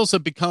 Bengals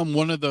has become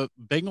one of the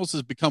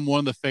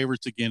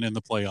favorites again in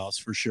the playoffs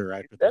for sure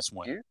after this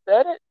win. You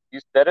said it. You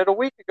said it a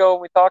week ago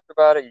when we talked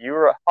about it. You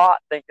were hot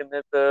thinking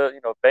that the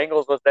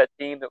Bengals was that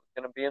team that was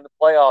going to be in the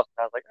playoffs.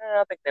 And I was like,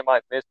 I think they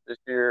might miss this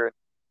year.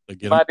 They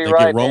get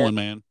rolling,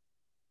 man.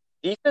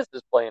 Defense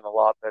is playing a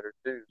lot better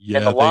too. Yeah,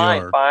 and the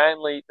line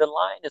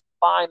is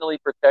finally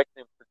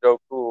protecting for Joe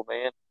Cool,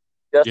 man.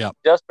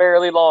 Just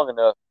barely long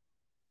enough.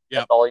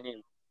 That's all he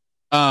needs.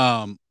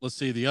 Let's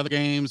see the other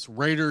games.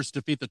 Raiders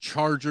defeat the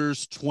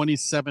Chargers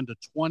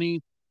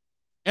 27-20.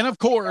 And of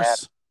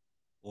course,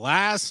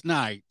 last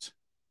night,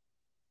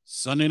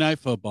 Sunday Night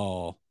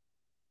Football,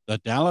 the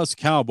Dallas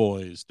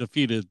Cowboys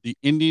defeated the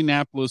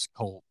Indianapolis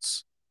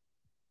Colts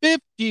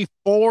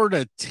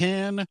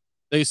 54-10.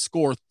 They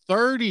score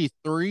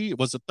 33.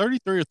 Was it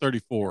 33 or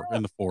 34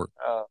 in the fourth?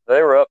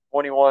 They were up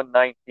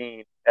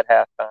 21-19 at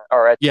halftime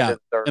or at the end of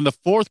the third. In the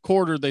fourth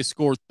quarter, they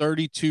scored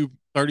 33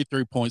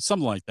 points,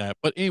 something like that.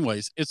 But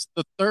anyways, it's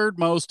the third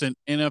most in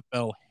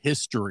NFL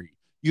history.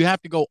 You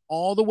have to go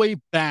all the way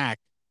back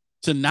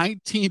to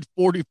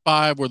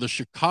 1945 where the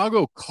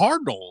Chicago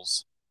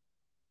Cardinals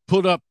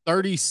put up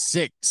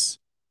 36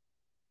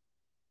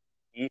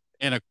 in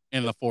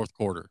the fourth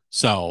quarter.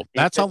 So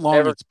that's how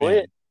long it's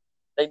been.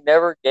 They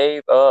never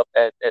gave up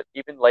at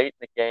even late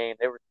in the game.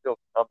 They were still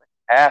coming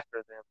after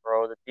them,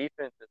 bro. The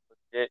defense is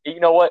legit. You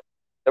know what?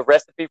 The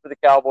recipe for the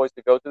Cowboys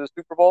to go to the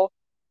Super Bowl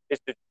is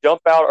to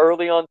jump out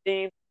early on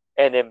teams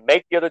and then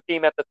make the other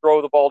team have to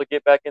throw the ball to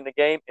get back in the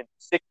game and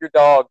sick your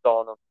dogs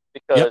on them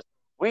because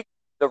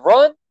the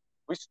run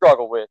we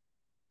struggle with.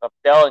 I'm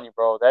telling you,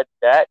 bro, that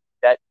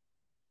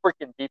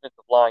freaking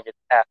defensive line gets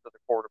after the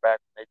quarterback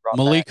when they drop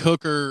Malik back.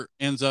 Hooker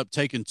ends up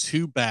taking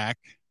 2 back.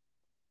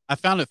 I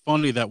found it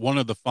funny that one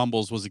of the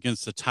fumbles was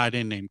against a tight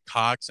end named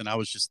Cox, and I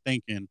was just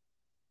thinking,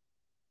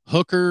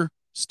 Hooker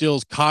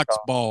steals Cox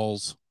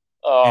balls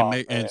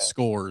and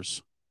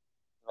scores.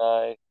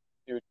 Nice.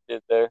 See what you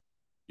did there.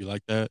 You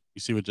like that?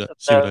 You see what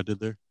I did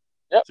there?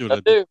 Yep, see what I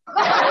do.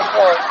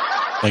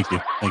 Thank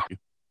you.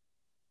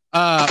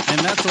 And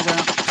that's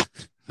around.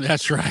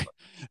 That's right.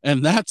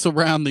 And that's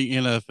around the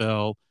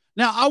NFL.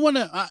 Now I want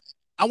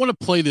to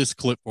play this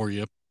clip for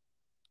you.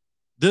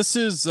 This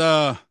is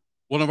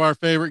one of our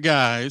favorite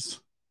guys,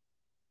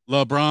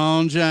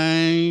 LeBron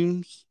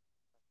James.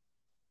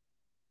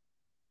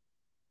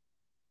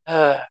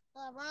 LeBron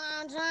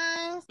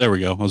James. There we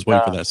go. I was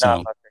waiting for that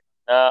sound.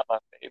 Not my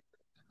favorite.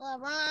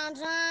 LeBron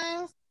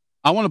James.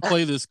 I want to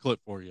play this clip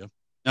for you.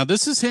 Now,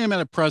 this is him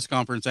at a press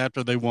conference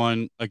after they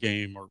won a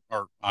game,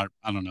 or I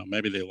don't know,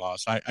 maybe they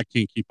lost. I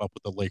can't keep up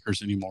with the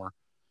Lakers anymore.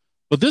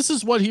 But this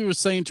is what he was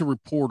saying to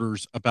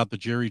reporters about the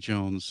Jerry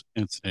Jones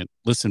incident.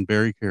 Listen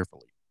very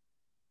carefully.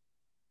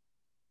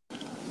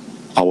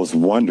 I was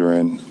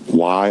wondering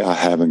why I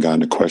haven't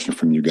gotten a question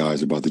from you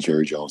guys about the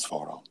Jerry Jones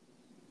photo.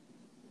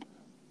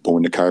 But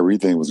when the Kyrie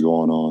thing was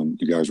going on,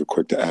 you guys were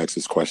quick to ask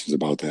us questions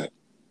about that.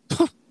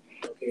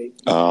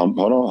 Hold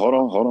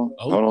on.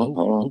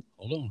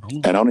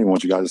 And I don't even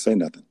want you guys to say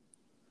nothing.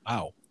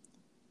 Wow.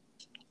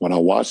 When I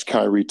watch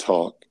Kyrie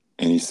talk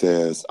and he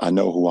says, I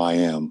know who I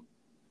am,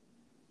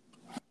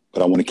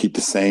 but I want to keep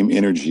the same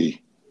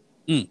energy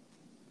when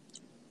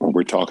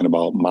we're talking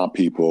about my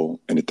people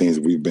and the things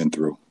we've been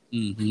through.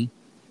 Mm-hmm.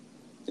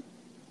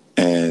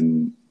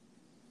 And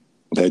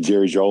that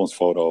Jerry Jones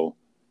photo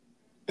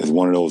is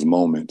one of those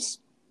moments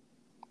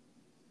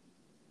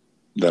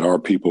that our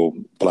people,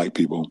 black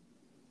people,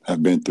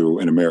 have been through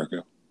in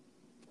America.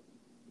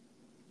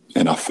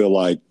 And I feel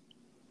like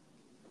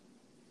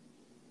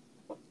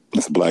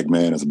as a black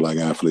man, as a black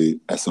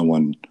athlete, as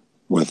someone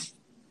with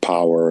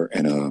power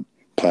and a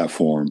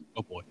platform,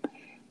 oh boy,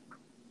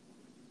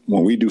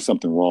 when we do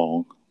something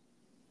wrong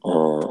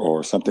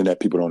or something that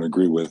people don't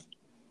agree with,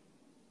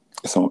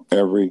 it's on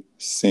every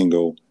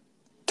single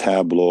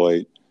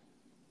tabloid,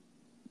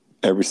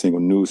 every single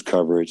news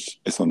coverage.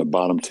 It's on the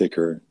bottom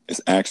ticker.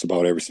 It's asked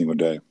about every single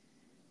day.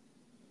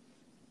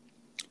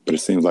 But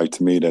it seems like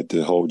to me that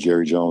the whole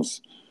Jerry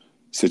Jones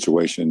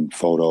situation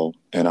photo,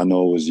 and I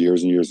know it was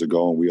years and years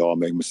ago and we all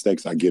make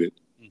mistakes. I get it.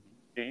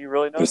 Do you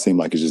really know? But it seemed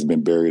like it's just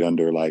been buried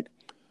under like,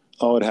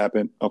 oh, it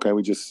happened. Okay,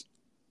 we just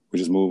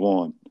move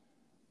on.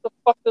 What the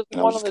fuck does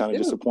and I was just kind of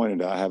disappointed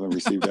that I haven't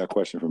received that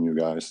question from you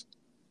guys.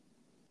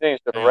 They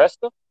should arrest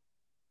him?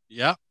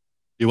 Yeah.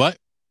 You what?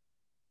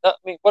 I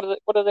mean, what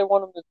do they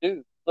want him to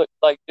do? Look,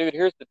 like, dude,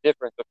 here's the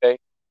difference, okay?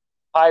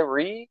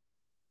 Kyrie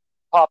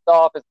popped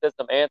off and said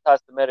some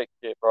anti-Semitic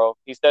shit, bro.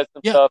 He said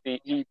some stuff.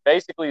 He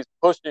basically is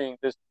pushing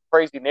this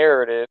crazy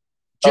narrative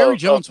Jerry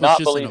Jones of not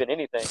believing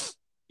anything.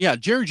 Yeah,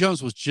 Jerry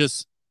Jones was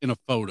just in a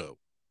photo.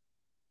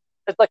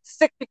 It's like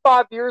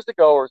 65 years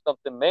ago or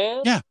something,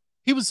 man. Yeah,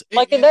 he was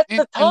like, and that's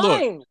the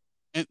time.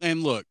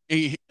 And look,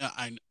 you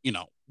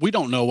know, we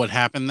don't know what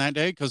happened that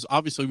day because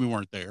obviously we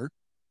weren't there.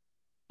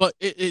 But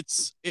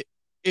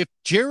if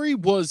Jerry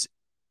was,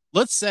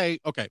 let's say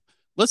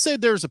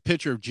there's a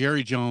picture of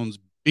Jerry Jones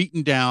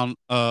beating down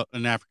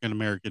an African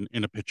American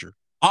in a picture.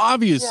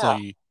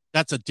 Obviously,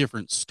 that's a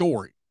different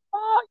story.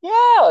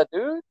 Yeah,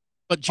 dude.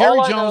 But Jerry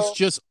Jones,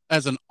 just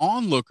as an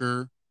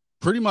onlooker,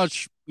 pretty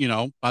much, you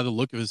know, by the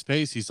look of his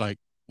face, he's like,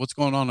 "What's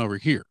going on over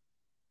here?"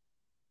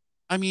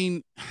 I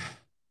mean,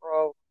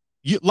 bro,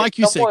 you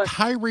said,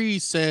 Kyrie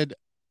said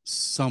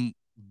some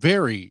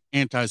very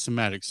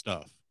anti-Semitic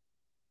stuff.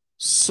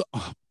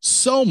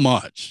 So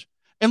much.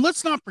 And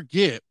let's not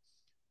forget,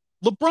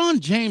 LeBron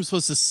James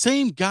was the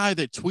same guy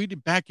that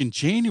tweeted back in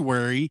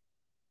January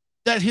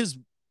that his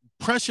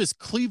precious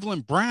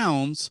Cleveland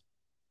Browns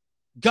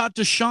got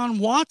Deshaun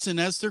Watson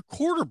as their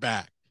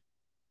quarterback.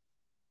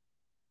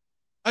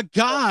 A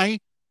guy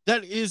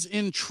that is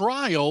in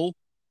trial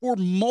for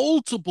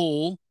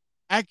multiple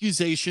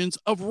accusations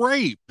of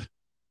rape.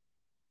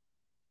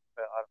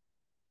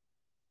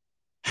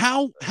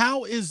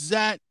 How is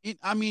that?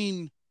 I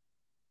mean,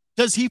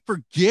 does he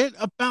forget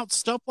about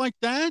stuff like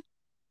that?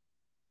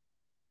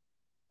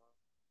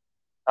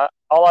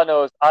 All I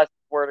know is, I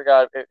swear to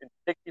God, in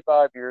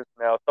 65 years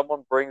from now,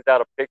 someone brings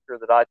out a picture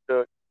that I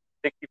took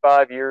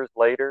 65 years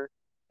later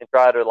and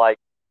try to, like,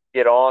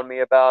 get on me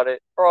about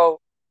it. Bro,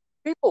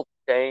 people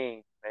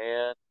change,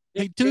 man.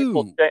 They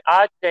do.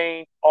 I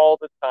change all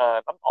the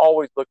time. I'm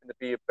always looking to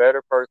be a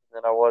better person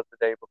than I was the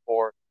day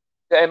before.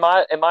 Am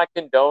I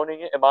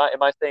condoning it? Am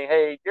I saying,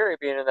 hey, Jerry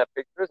being in that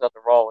picture, there's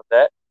nothing wrong with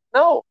that?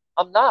 No,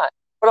 I'm not.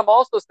 But I'm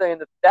also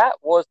saying that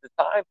was the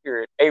time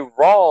period, a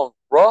wrong,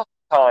 rough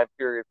time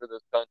period for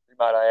this country,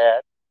 might I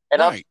add.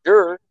 And right.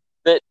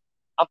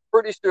 I'm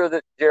pretty sure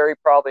that Jerry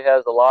probably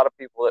has a lot of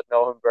people that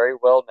know him very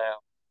well now.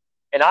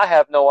 And I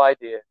have no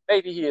idea.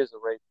 Maybe he is a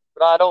racist,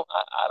 but I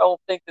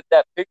don't think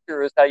that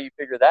picture is how you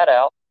figure that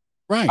out.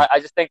 Right. I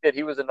just think that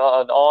he was an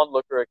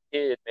onlooker, a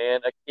kid,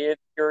 man, a kid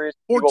curious to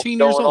see what was 14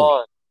 years going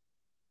old. on.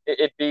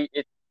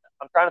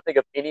 I'm trying to think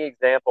of any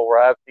example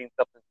where I've seen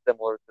something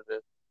similar to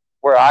this,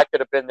 where I could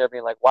have been there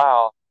being like,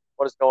 wow,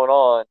 what is going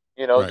on?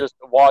 You know, just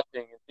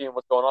watching and seeing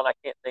what's going on. I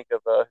can't think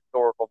of a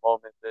historical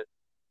moment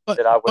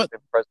that I would have been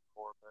present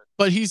for.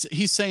 But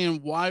he's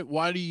saying,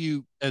 why do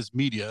you, as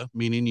media,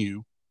 meaning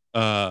you,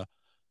 why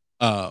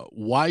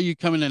are you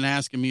coming and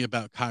asking me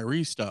about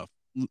Kyrie stuff?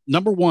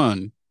 Number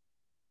one,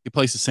 he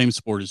plays the same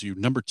sport as you.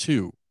 Number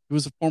two, he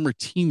was a former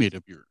teammate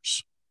of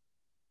yours.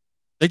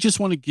 They just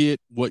want to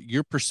get what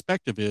your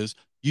perspective is.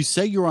 You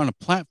say you're on a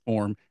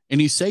platform,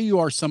 and you say you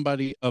are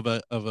somebody of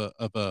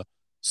a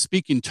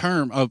speaking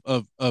term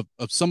of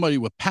somebody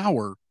with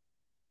power.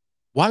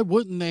 Why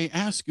wouldn't they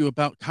ask you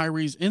about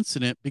Kyrie's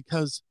incident?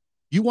 Because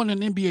you won an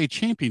NBA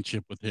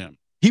championship with him.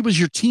 He was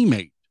your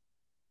teammate.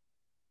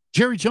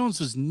 Jerry Jones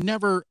was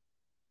never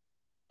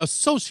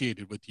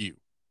associated with you.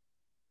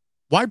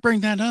 Why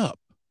bring that up?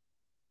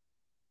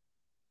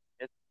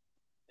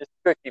 It's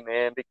tricky,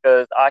 man,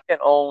 because I can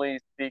only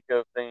speak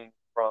of things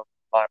from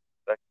my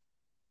perspective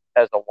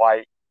as a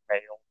white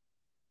male.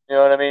 You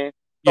know what I mean?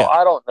 So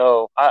I don't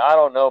know. I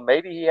don't know.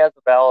 Maybe he has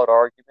a valid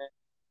argument,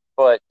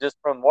 but just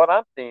from what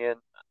I'm seeing,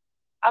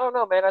 I don't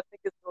know, man. I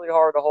think it's really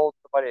hard to hold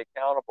somebody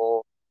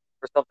accountable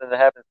for something that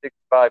happened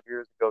 65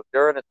 years ago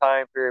during a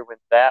time period when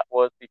that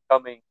was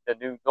becoming the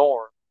new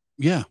norm.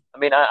 Yeah. I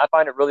mean, I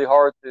find it really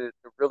hard to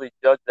really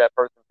judge that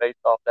person based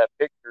off that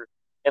picture.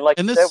 And like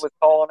you said, with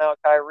calling out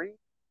Kyrie,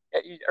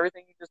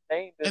 everything you just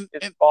named is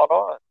spot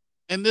on.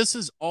 And this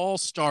is all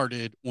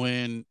started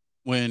when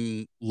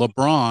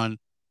LeBron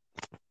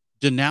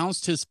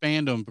denounced his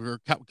fandom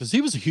because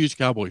he was a huge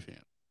Cowboy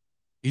fan.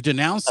 He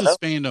denounced his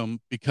fandom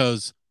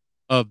because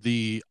of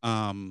the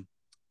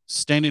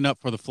standing up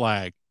for the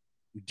flag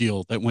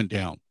deal that went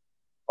down.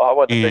 Well, I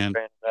wasn't a big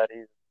fan of that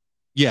either.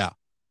 Yeah,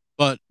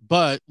 but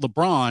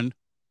LeBron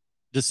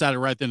decided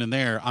right then and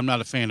there, I'm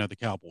not a fan of the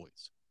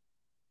Cowboys,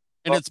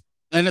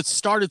 and it's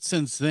started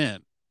since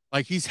then.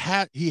 Like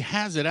he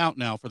has it out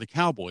now for the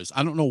Cowboys.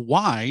 I don't know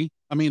why.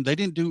 I mean, they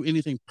didn't do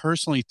anything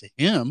personally to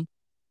him.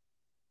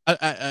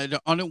 I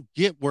don't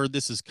get where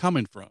this is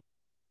coming from.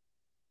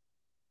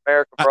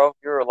 America, bro,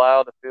 you're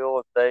allowed to feel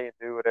and say and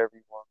do whatever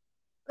you want.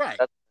 Right.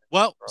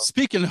 Well,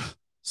 speaking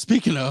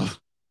of,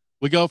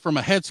 we go from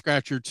a head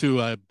scratcher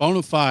to a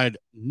bona fide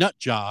nut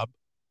job.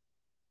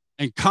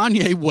 And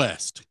Kanye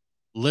West,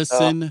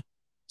 listen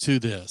to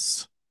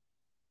this.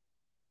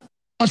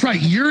 That's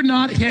right. You're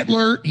not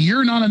Hitler.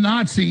 You're not a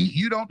Nazi.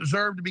 You don't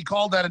deserve to be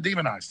called that and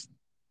demonized.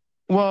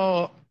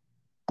 Well,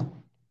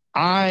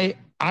 I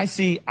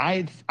see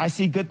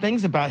good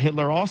things about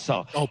Hitler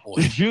also. Oh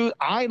boy.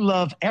 I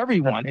love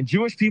everyone, and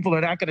Jewish people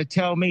are not going to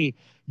tell me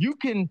you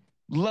can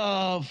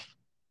love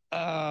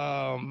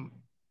us,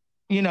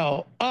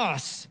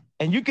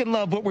 and you can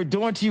love what we're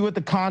doing to you with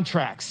the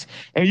contracts,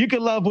 and you can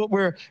love what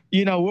we're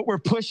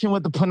pushing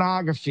with the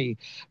pornography.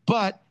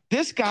 But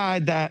this guy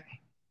that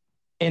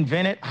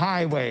invented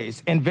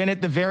highways, invented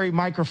the very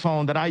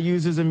microphone that I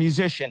use as a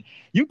musician,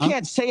 you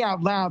can't say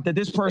out loud that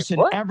this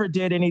person ever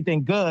did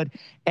anything good.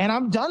 And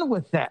I'm done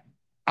with that.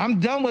 I'm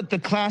done with the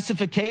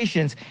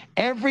classifications.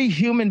 Every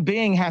human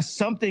being has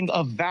something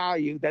of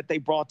value that they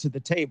brought to the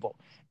table,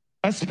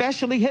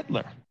 especially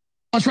Hitler.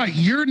 That's right.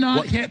 You're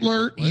not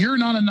Hitler. You're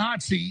not a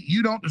Nazi.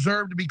 You don't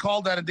deserve to be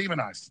called that and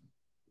demonized.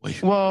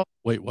 Wait, what?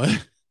 Wait,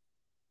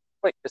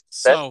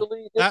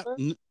 especially Hitler?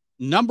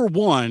 Number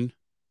one,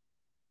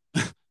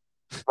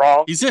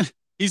 wrong.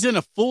 He's in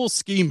a full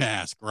ski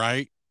mask,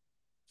 right?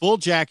 Full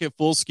jacket,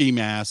 full ski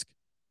mask,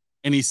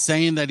 and he's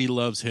saying that he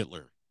loves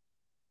Hitler.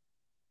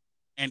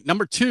 And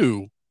number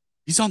two,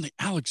 he's on the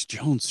Alex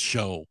Jones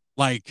show.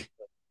 Like,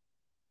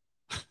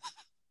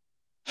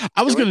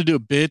 I was going to do a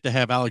bid to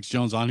have Alex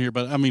Jones on here,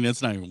 but I mean,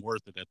 it's not even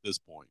worth it at this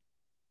point.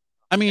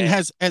 I mean,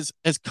 has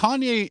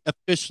Kanye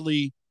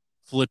officially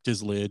flipped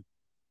his lid?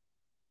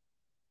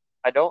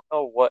 I don't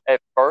know what.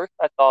 At first,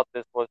 I thought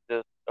this was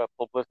just a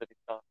publicity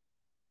stunt.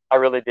 I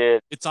really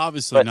did. It's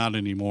obviously not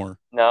anymore.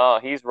 No,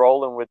 he's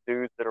rolling with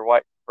dudes that are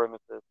white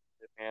supremacists,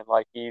 man.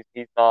 Like he's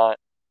not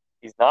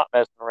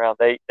messing around.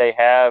 They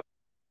have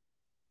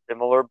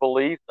similar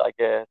beliefs, I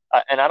guess.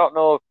 And I don't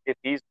know if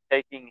he's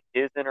taking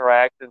his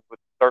interactions with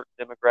certain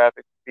demographics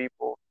of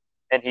people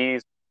and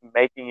he's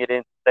making it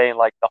into saying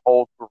like the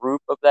whole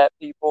group of that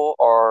people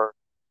are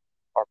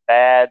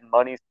bad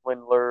money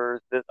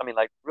swindlers.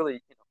 Like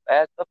really,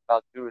 bad stuff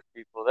about Jewish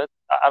people.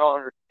 I don't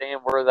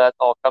understand where that's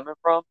all coming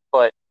from,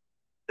 but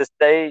to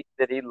say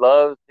that he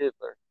loves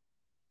Hitler,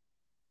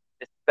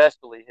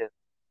 especially Hitler.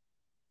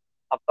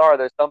 I'm sorry,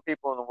 there's some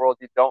people in the world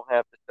you don't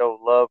have to show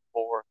love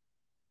for.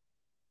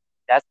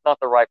 That's not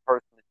the right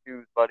person to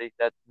choose, buddy.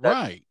 That's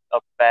right. A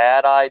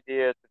bad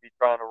idea to be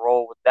trying to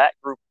roll with that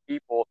group of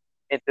people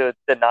and to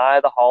deny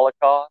the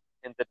Holocaust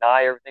and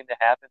deny everything that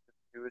happened to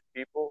the Jewish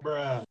people.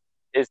 Bruh.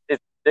 It's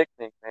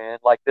sickening, man.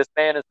 Like this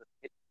man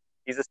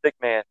he's a sick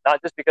man,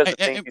 not just because of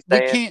the things he's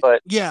saying,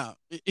 but yeah,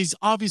 he's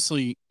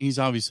obviously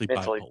mentally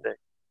bipolar. sick.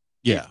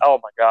 Yeah. Oh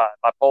my God,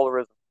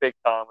 bipolarism big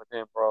time with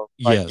him, bro.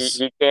 Like, yes.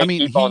 He can't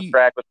keep on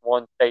track with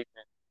one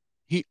statement.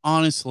 He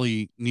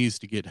honestly needs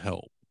to get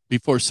help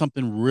before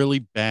something really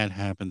bad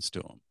happens to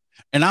him.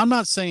 And I'm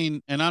not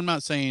saying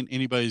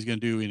anybody's going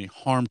to do any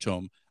harm to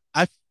him.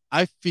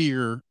 I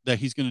fear that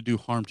he's going to do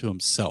harm to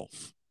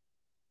himself,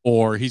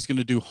 or he's going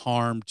to do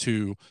harm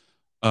to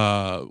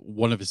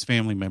one of his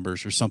family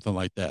members or something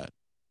like that.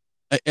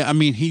 I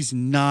mean, he's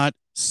not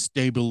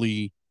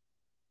stably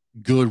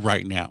good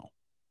right now,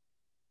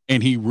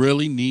 and he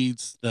really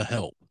needs the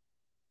help.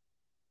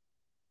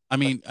 I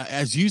mean,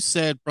 as you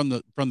said from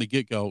the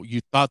get-go,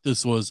 you thought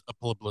this was a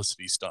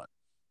publicity stunt.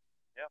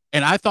 Yeah.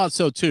 And I thought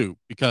so too,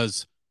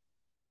 because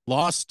he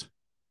lost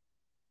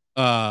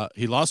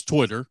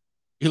Twitter.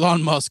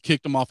 Elon Musk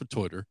kicked him off of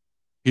Twitter.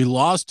 He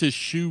lost his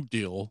shoe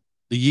deal,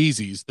 the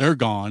Yeezys. They're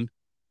gone.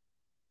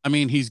 I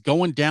mean, he's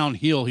going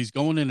downhill. He's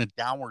going in a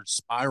downward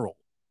spiral.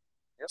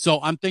 Yep.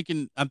 So I'm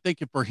thinking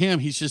for him,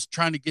 he's just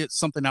trying to get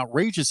something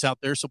outrageous out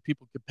there so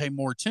people could pay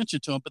more attention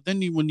to him. But then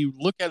when you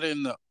look at it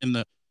in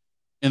the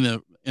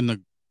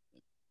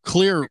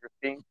clear,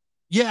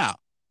 yeah,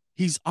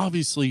 he's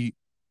obviously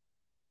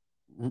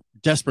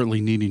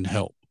desperately needing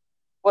help.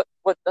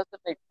 What doesn't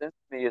make sense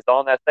to me is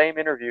on that same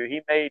interview, he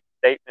made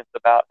statements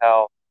about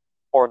how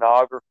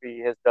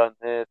pornography has done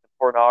this and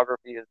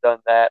pornography has done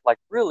that. Like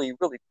really,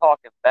 really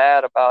talking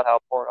bad about how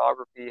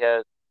pornography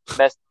has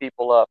messed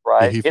people up,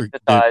 right?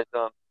 Hypnotized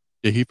them.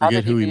 Did he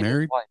forget who he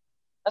married?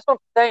 That's what I'm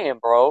saying,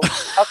 bro.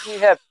 How can you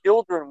have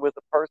children with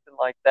a person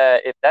like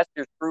that if that's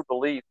your true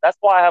belief? That's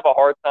why I have a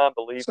hard time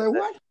believing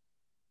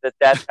that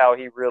that's how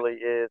he really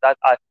is.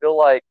 I feel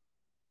like,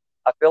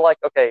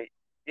 okay,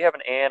 you have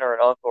an aunt or an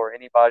uncle or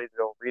anybody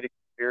that'll read a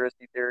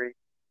conspiracy theory,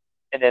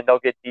 and then they'll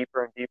get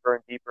deeper and deeper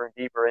and deeper and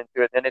deeper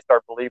into it, and then they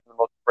start believing the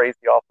most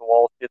crazy off the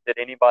wall shit that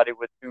anybody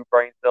with 2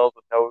 brain cells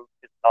would know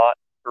is not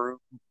true.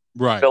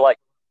 Right.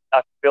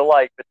 I feel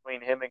like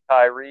between him and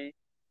Kyrie,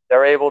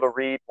 they're able to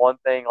read one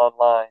thing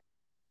online,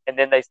 and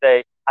then they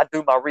say, I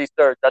do my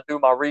research.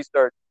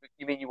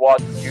 You mean you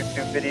watch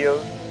YouTube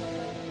videos?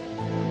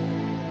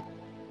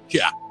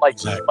 Yeah. Like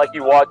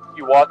you watch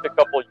a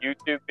couple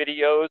YouTube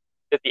videos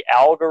that the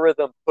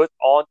algorithm puts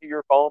onto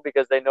your phone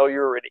because they know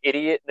you're an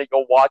idiot and that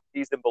you'll watch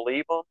these and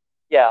believe them.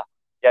 Yeah.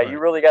 Right. You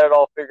really got it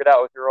all figured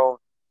out with your own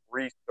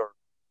research.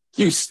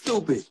 You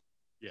stupid.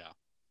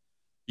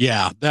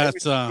 Yeah.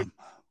 That's well.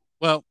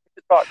 We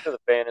should talk to the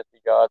fantasy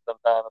god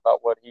sometime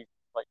about what we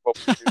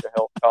do to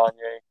help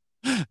Kanye.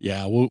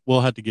 Yeah,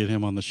 we'll have to get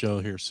him on the show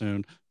here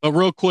soon. But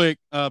real quick,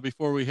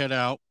 before we head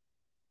out.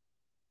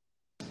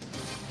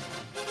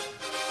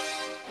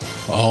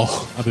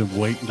 Oh, I've been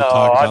waiting to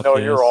talk about this. I know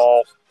you're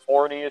all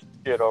horny as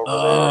shit over there.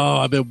 Oh,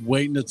 I've been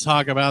waiting to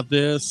talk about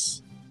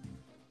this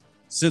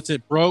since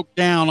it broke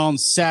down on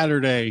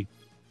Saturday.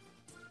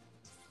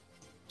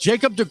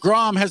 Jacob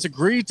deGrom has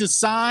agreed to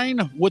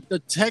sign with the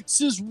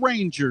Texas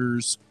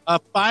Rangers a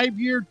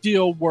 5-year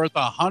deal worth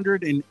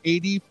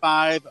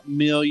 $185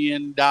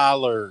 million.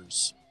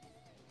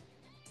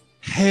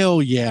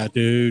 Hell yeah,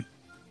 dude.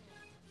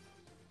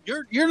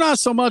 You're not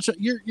so much.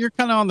 You're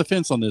kind of on the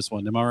fence on this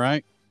one. Am I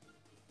right?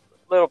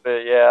 A little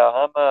bit,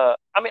 yeah.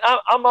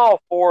 I'm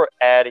all for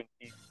adding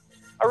pieces.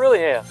 I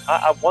really am.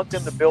 I want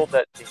them to build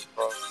that team,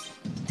 bro.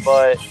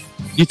 But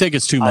you think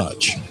it's too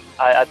much?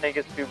 I think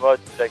it's too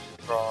much to take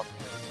deGrom.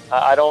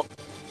 I don't.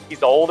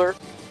 He's older.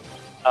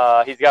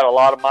 He's got a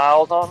lot of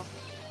miles on him.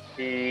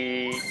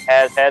 He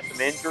has had some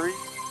injuries,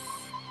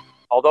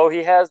 although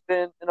he has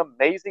been an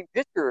amazing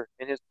pitcher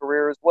in his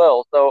career as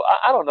well. So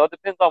I don't know. It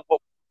depends on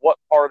what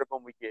part of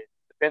him we get.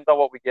 Depends on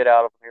what we get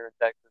out of him here in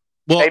Texas.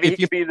 Well, maybe he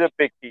could be the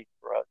big piece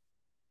for us.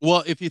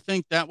 Well, if you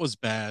think that was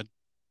bad,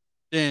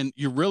 then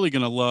you're really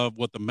going to love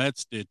what the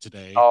Mets did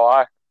today.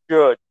 Oh,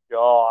 good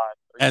God.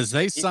 As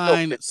they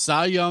signed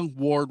Cy Young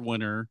Award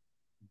winner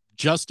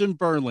Justin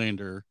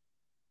Verlander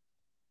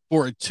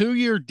for a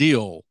 2-year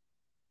deal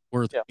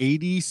worth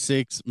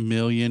 $86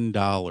 million.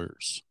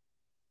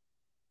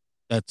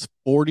 That's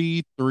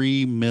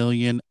 $43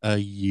 million a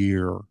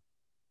year.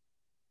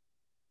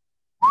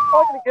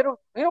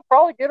 He'll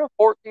probably get him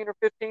 14 or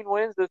 15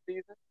 wins this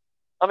season.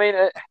 I mean,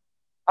 I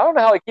don't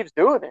know how he keeps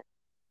doing it.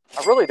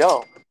 I really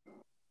don't.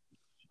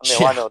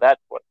 I know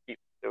that's what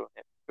keeps doing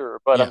it, sure.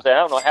 But I'm saying I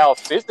don't know how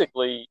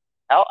physically.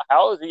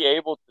 How is he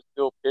able to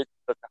still pitch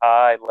such a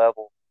high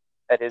level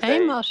at his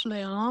age?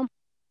 Mostly,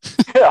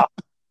 Yeah,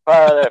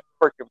 that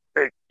freaking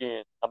big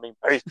skin.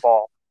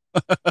 Baseball.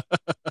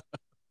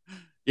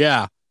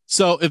 Yeah.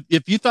 So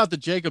if you thought the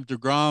Jacob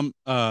deGrom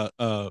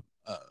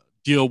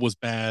deal was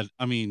bad,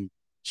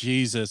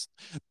 Jesus,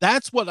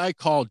 that's what I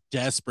call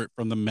desperate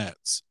from the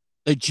Mets.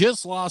 They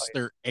just lost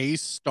their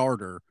ace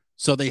starter,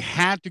 so they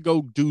had to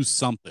go do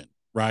something,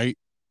 right?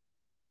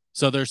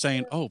 So they're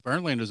saying, "Oh,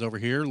 Verlander's over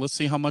here. Let's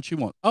see how much you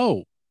want."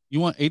 Oh,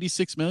 you want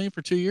 $86 million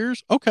for 2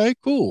 years? Okay,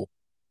 cool.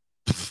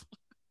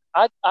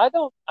 I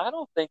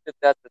don't think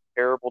that's a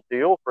terrible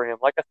deal for him.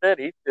 Like I said,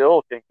 he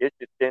still can get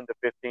you 10 to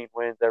 15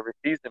 wins every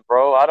season,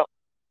 bro.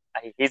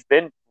 He's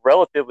been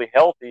relatively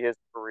healthy his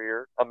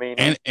career.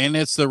 And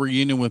it's the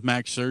reunion with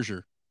Max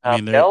Scherzer.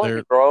 I'm telling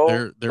you,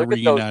 bro. They're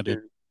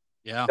reunited.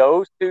 Yeah,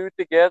 those two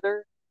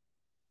together,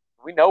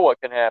 we know what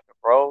can happen,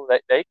 bro.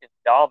 They can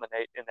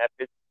dominate in that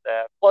pitching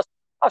staff. Plus,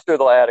 I'm sure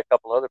they'll add a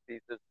couple other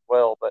pieces as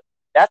well. But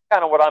that's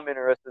kind of what I'm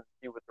interested to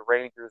see with the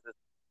Rangers. Is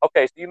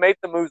okay, so you made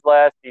the moves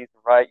last season,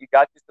 right? You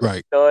got you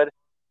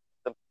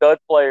some stud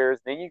players.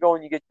 Then you go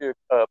and you get your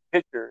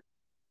pitcher.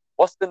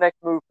 What's the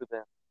next move for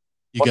them?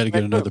 You got to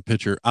get another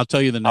pitcher. I'll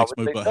tell you the next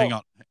move. But hang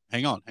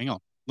on.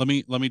 Let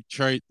me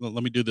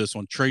do this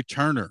one. Trey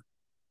Turner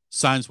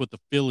signs with the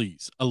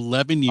Phillies,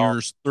 11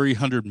 years,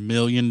 $300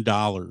 million.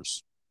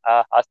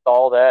 I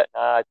saw that.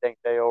 I think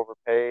they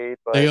overpaid.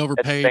 But they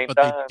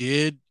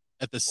did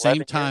at the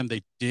same time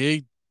they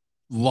did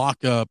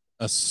lock up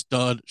a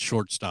stud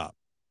shortstop.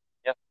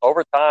 Yeah,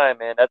 over time,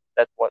 man.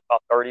 That's what,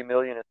 about $30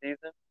 million a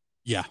season.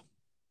 Yeah, a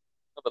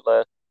little bit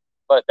less.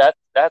 But that's.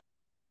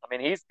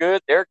 He's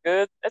good. They're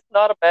good. It's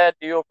not a bad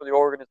deal for the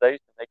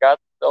organization. They got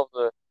themselves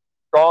a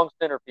strong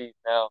centerpiece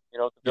now,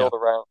 to build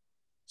around.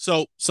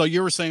 So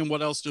you were saying,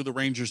 what else do the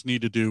Rangers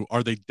need to do?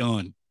 Are they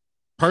done?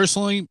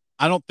 Personally,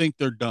 I don't think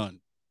they're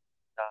done.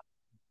 Nah,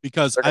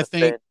 because I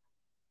think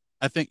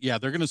they're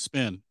going to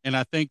spin, and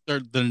I think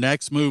the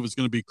next move is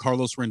going to be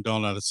Carlos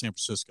Rendon out of San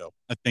Francisco.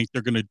 I think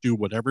they're going to do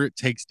whatever it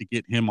takes to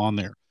get him on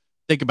there.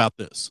 Think about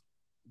this: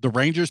 the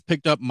Rangers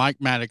picked up Mike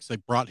Maddox. They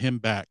brought him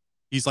back.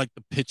 He's like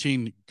the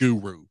pitching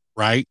guru,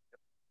 right?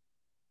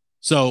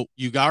 So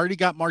you already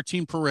got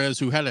Martin Perez,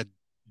 who had a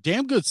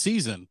damn good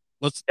season.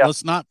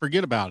 Let's not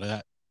forget about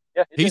that.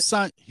 Yeah,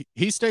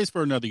 he stays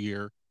for another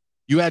year.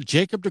 You add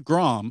Jacob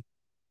deGrom.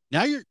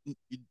 Now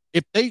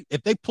if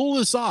they pull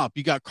this off,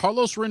 you got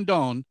Carlos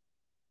Rendon,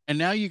 and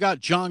now you got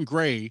John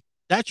Gray.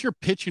 That's your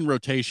pitching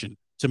rotation.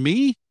 To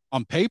me,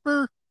 on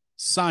paper,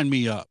 sign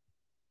me up.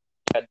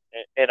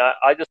 And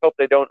I just hope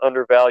they don't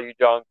undervalue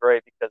John Gray,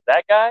 because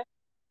that guy,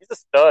 he's a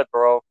stud,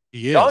 bro.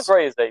 John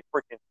Gray is a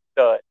freaking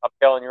stud. I'm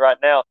telling you right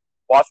now.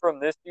 Watch for him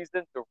this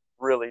season to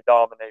really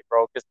dominate,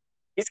 bro, because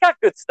he's got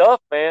good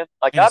stuff, man.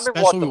 Like, I've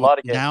been watching a lot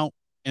of games now,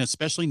 and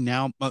especially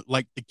now,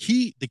 like the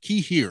key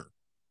here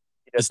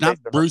is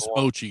not Bruce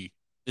Bochy.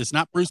 It's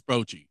not Bruce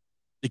Bochy.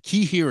 The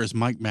key here is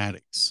Mike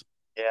Maddox.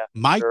 Yeah,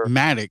 Mike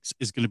Maddox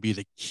is going to be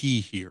the key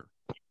here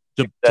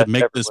to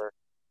make this.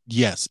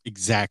 Yes,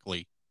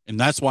 exactly. And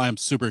that's why I'm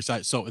super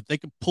excited. So if they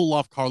could pull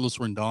off Carlos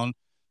Rendon,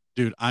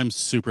 dude, I'm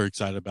super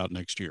excited about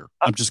next year.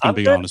 I'm just going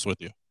to be honest with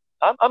you.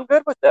 I'm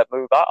good with that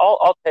move.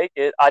 I'll take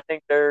it. I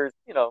think there's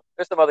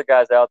some other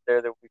guys out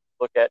there that we can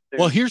look at too.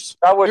 Well, here's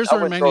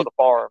the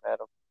farm at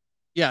them.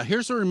 Yeah,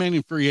 here's the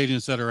remaining free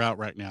agents that are out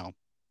right now.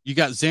 You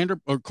got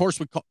Xander. Of course,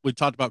 we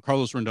talked about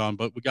Carlos Rendon,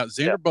 but we got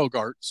Xander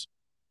Bogaerts.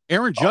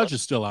 Aaron Judge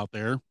is still out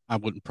there. I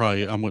wouldn't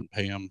pay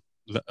him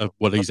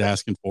what he's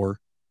asking for.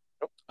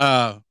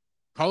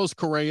 Carlos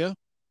Correa,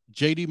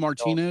 JD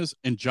Martinez,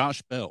 and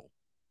Josh Bell.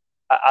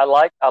 I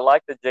like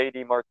the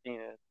JD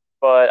Martinez,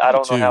 but I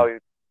don't know how he.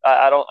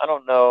 I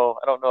don't know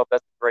if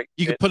that's a great.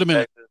 You could put him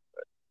in.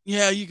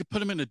 You could put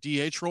him in a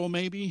DH role,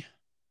 maybe.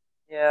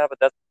 Yeah,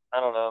 but I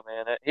don't know,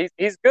 man.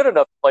 He's good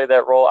enough to play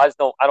that role. I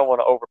don't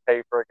want to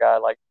overpay for a guy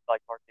like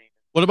Martinez.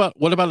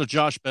 What about a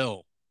Josh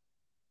Bell?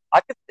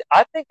 I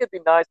think it'd be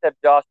nice to have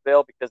Josh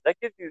Bell, because that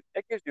gives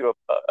you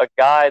a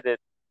guy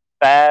that's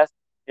fast,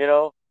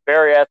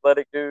 very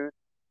athletic dude.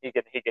 He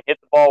can hit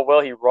the ball well.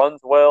 He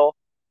runs well,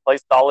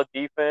 plays solid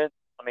defense.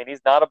 I mean,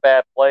 he's not a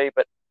bad play,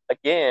 but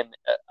again,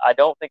 I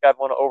don't think I'd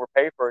want to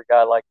overpay for a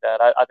guy like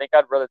that. I think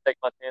I'd rather take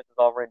my chances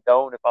on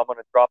Rendon if I'm going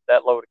to drop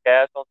that load of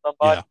cash on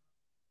somebody. Yeah.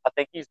 I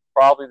think he's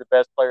probably the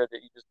best player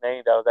that you just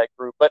named out of that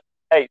group. But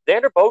hey,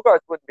 Xander Bogaerts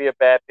wouldn't be a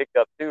bad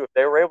pickup too if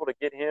they were able to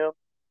get him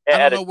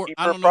at a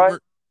cheaper price.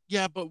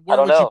 Yeah, but where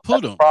would you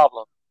put him?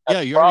 Problem.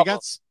 You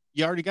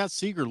already got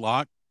Seager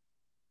locked.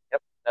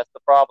 Yep, that's the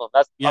problem.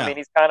 I mean,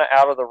 he's kind of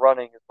out of the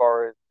running as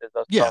far as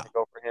us trying to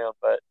go for him.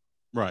 But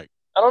right.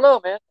 I don't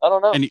know, man. I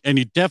don't know. And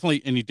you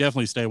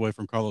definitely stay away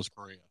from Carlos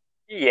Correa.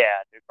 Yeah,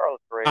 dude, Carlos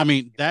Correa. I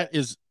mean,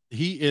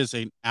 he is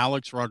an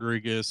Alex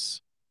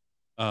Rodriguez,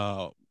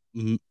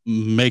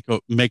 make a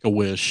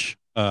wish,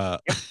 in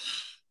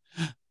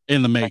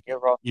the making.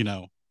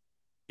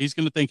 He's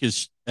going to think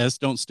his S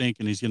don't stink,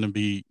 and he's going to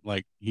be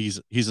like he's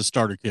a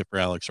starter kit for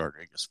Alex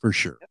Rodriguez for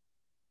sure.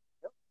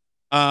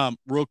 Yep.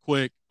 Real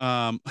quick,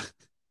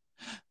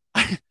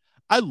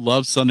 I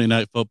love Sunday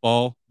Night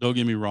Football. Don't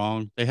get me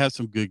wrong. They have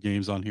some good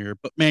games on here.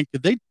 But, man,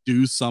 could they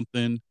do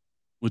something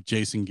with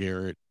Jason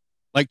Garrett?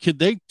 Like, could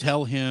they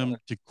tell him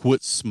to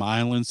quit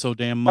smiling so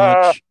damn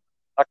much?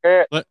 I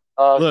can't. Look,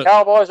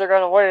 Cowboys are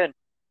going to win.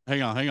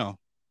 Hang on.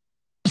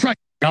 That's right.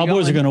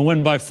 Cowboys are going to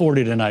win by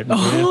 40 tonight.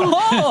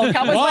 Oh,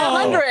 Cowboys by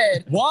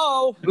 100.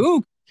 Whoa.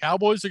 Ooh.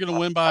 Cowboys are going to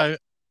win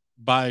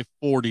by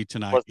 40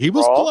 tonight. He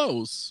was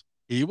close.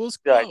 He was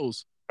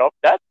close.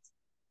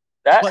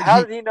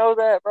 How did he know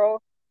that, bro?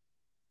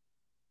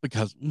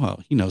 Because,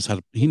 well, he knows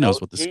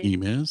what the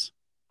scheme is.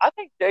 I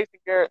think Jason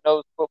Garrett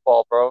knows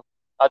football, bro.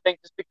 I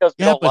think just because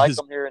we don't like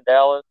him here in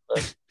Dallas.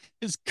 But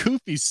his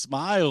goofy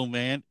smile,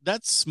 man.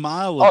 That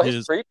smile of his.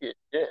 He's creepy as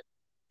shit.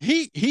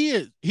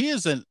 He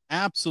is an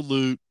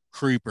absolute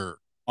creeper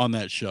on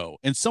that show.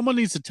 And someone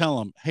needs to tell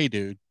him, hey,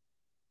 dude,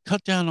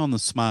 cut down on the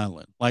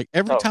smiling. Like,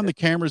 every time the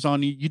camera's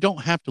on you, you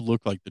don't have to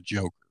look like the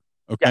Joker,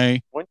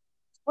 okay? Yeah,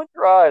 squint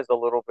your eyes a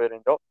little bit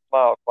and don't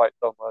smile quite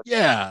so much.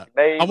 Yeah. You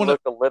may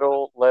look a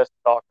little less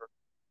stalker.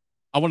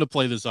 I want to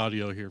play this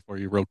audio here for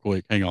you real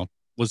quick. Hang on.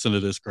 Listen to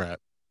this crap.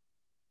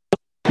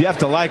 You have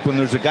to like when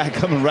there's a guy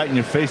coming right in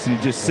your face and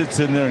he just sits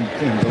in there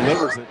and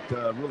delivers it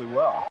really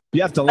well.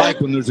 You have to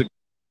like when there's a...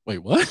 Wait,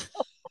 what?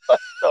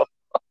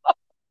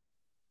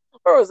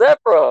 Where was that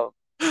from?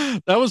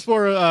 That was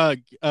for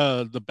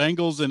the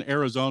Bengals in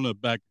Arizona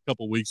back a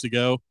couple weeks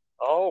ago.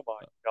 Oh, my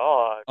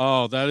God.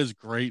 Oh, that is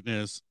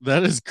greatness.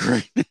 That is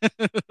greatness.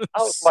 I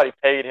hope somebody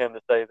paid him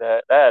to say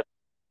that.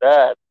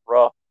 That's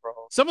rough, bro.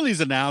 Some of these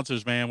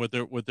announcers, man, with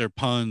their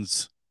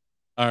puns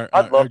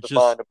I'd love to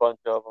find a bunch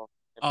of them.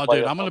 Oh,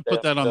 dude, I'm going to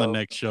put that on the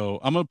next show.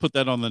 I'm going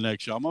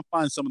to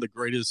find some of the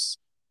greatest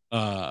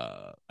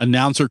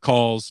announcer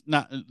calls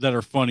that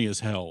are funny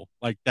as hell,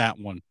 like that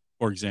one,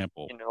 for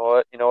example. You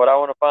know what I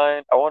want to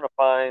find? I want to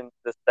find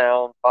the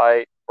sound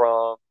bite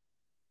from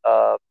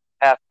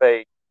Half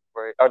Baked,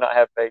 or not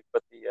Half Baked,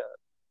 but the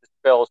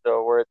spell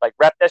show where it's like,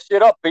 wrap that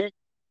shit up, B.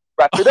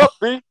 Wrap it up,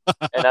 B.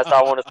 And that's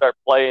how I want to start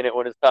playing it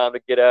when it's time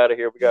to get out of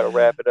here. We got to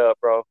wrap it up,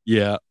 bro.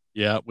 Yeah,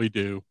 we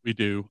do.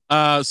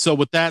 So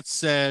with that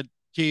said,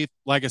 Keith,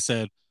 like I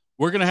said,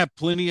 we're going to have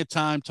plenty of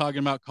time talking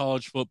about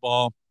college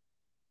football.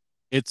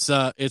 It's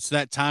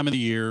that time of the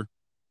year.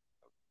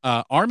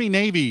 Army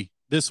Navy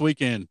this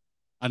weekend.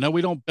 I know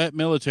we don't bet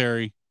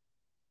military,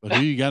 but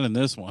who you got in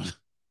this one?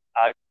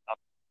 I'm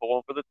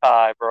pulling for the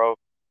tie, bro.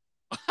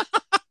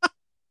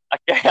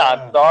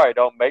 I'm sorry.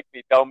 Don't make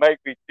me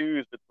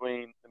choose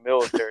between the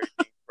military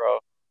teams, bro.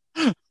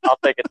 I'll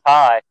take a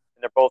tie,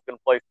 and they're both going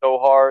to play so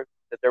hard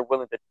that they're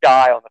willing to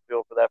die on the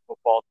field for that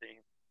football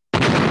team.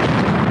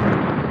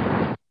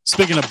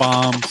 Speaking of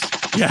bombs,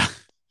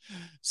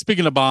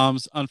 Speaking of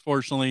bombs,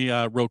 unfortunately,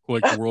 real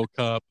quick, the World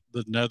Cup,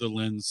 the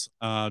Netherlands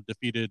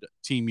defeated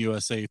Team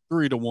USA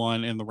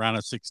 3-1 in the round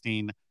of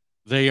 16.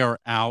 They are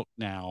out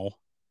now.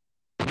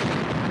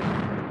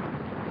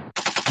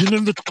 Get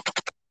in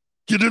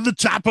the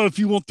chopper if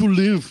you want to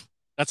live.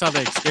 That's how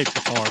they escaped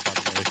the car, by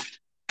the way.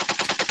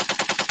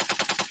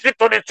 Get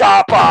to the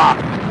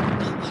chopper.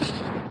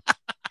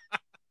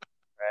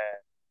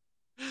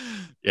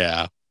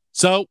 Yeah.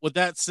 So, with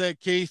that said,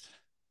 Keith,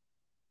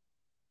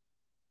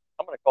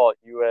 I'm going to call it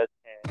U.S.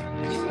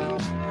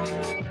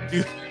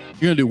 You're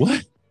going to do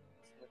what?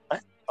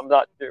 I'm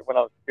not sure. When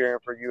I was cheering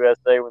for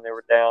USA when they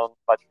were down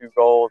by 2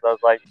 goals, I was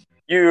like,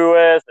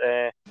 U.S.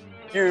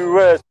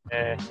 U.S.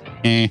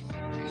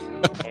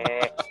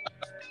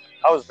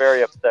 I was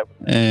very upset with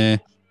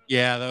that.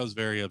 Yeah, that was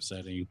very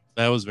upsetting.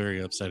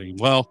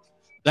 Well,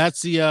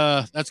 that's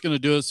going to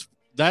do us.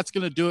 That's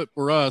going to do it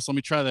for us. Let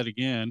me try that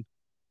again.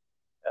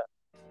 Yeah.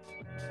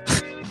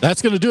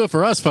 That's going to do it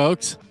for us,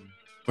 folks.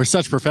 We're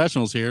such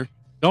professionals here.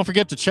 Don't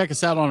forget to check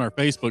us out on our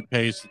Facebook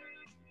page,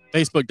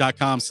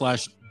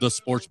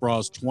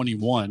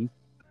 facebook.com/thesportsbras21.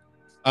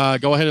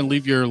 Go ahead and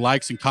leave your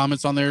likes and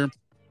comments on there.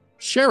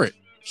 Share it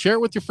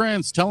with your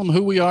friends. Tell them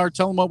who we are.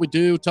 Tell them what we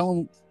do. Tell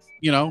them,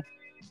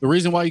 the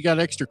reason why you got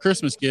extra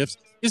Christmas gifts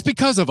is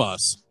because of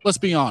us. Let's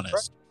be honest.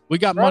 Right. We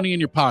got money in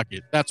your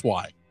pocket. That's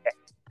why.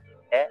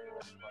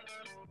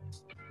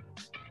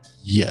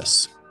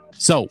 Yes.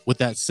 So with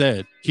that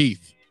said,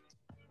 Keith,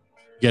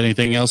 you got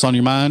anything else on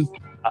your mind?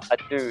 I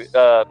do.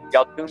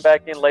 Y'all tune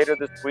back in later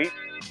this week.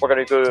 We're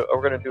gonna do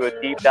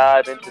a deep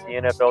dive into the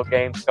NFL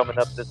games coming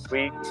up this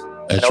week.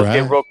 That's right.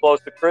 Getting real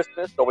close to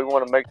Christmas, so we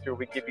want to make sure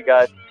we give you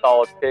guys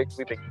solid picks.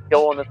 We've been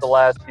killing it the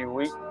last few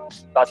weeks.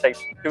 So I say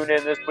tune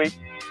in this week.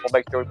 We'll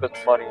make sure we put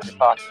some money in your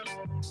pocket.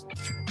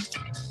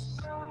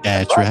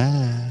 That's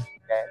right.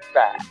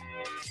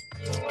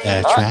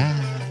 That's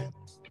right.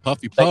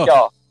 Puffy puff. Thank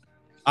y'all.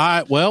 All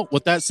right. Well,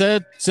 with that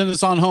said, send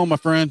us on home, my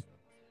friend.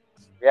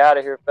 We're out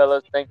of here,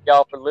 fellas. Thank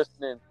y'all for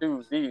listening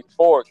to the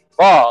Sports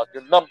Bras,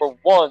 your number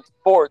one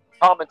sports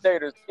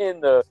commentators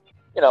in the,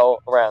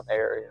 around the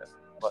area.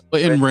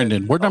 But in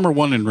Rendon. We're number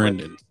one in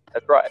Rendon.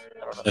 That's right.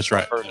 That's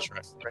right.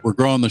 We're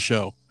growing the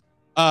show.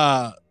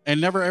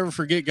 And never ever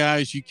forget,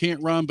 guys, you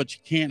can't run, but you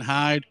can't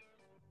hide.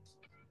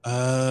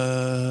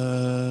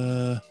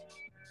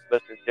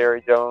 Listen,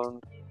 Jerry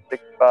Jones,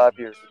 65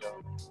 years ago.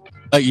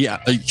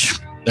 Yeah.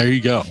 There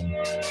you go.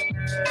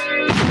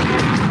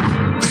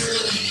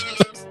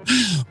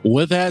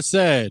 With that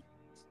said,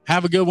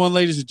 have a good one,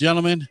 ladies and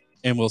gentlemen,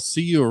 and we'll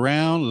see you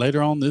around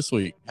later on this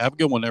week. Have a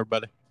good one,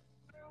 everybody.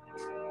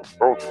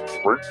 Oh,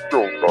 great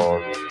show,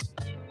 guys.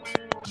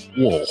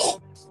 Whoa.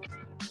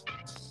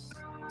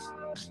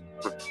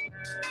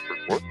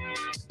 What?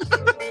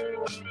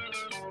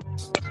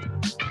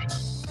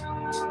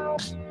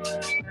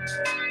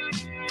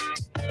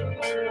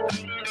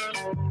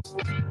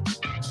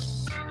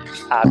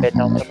 I've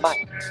been on the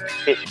mic,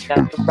 bitch,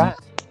 not the right.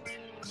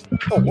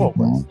 Oh,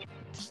 whoa.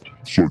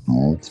 So,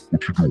 girl,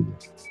 what you doing?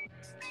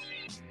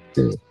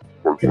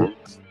 What's good?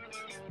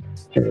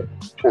 So,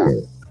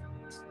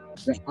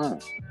 what was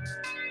that?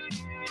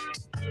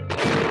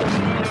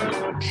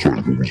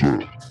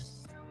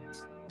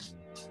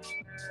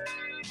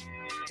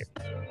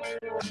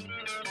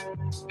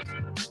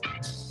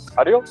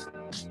 Adios.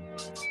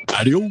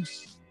 Adios.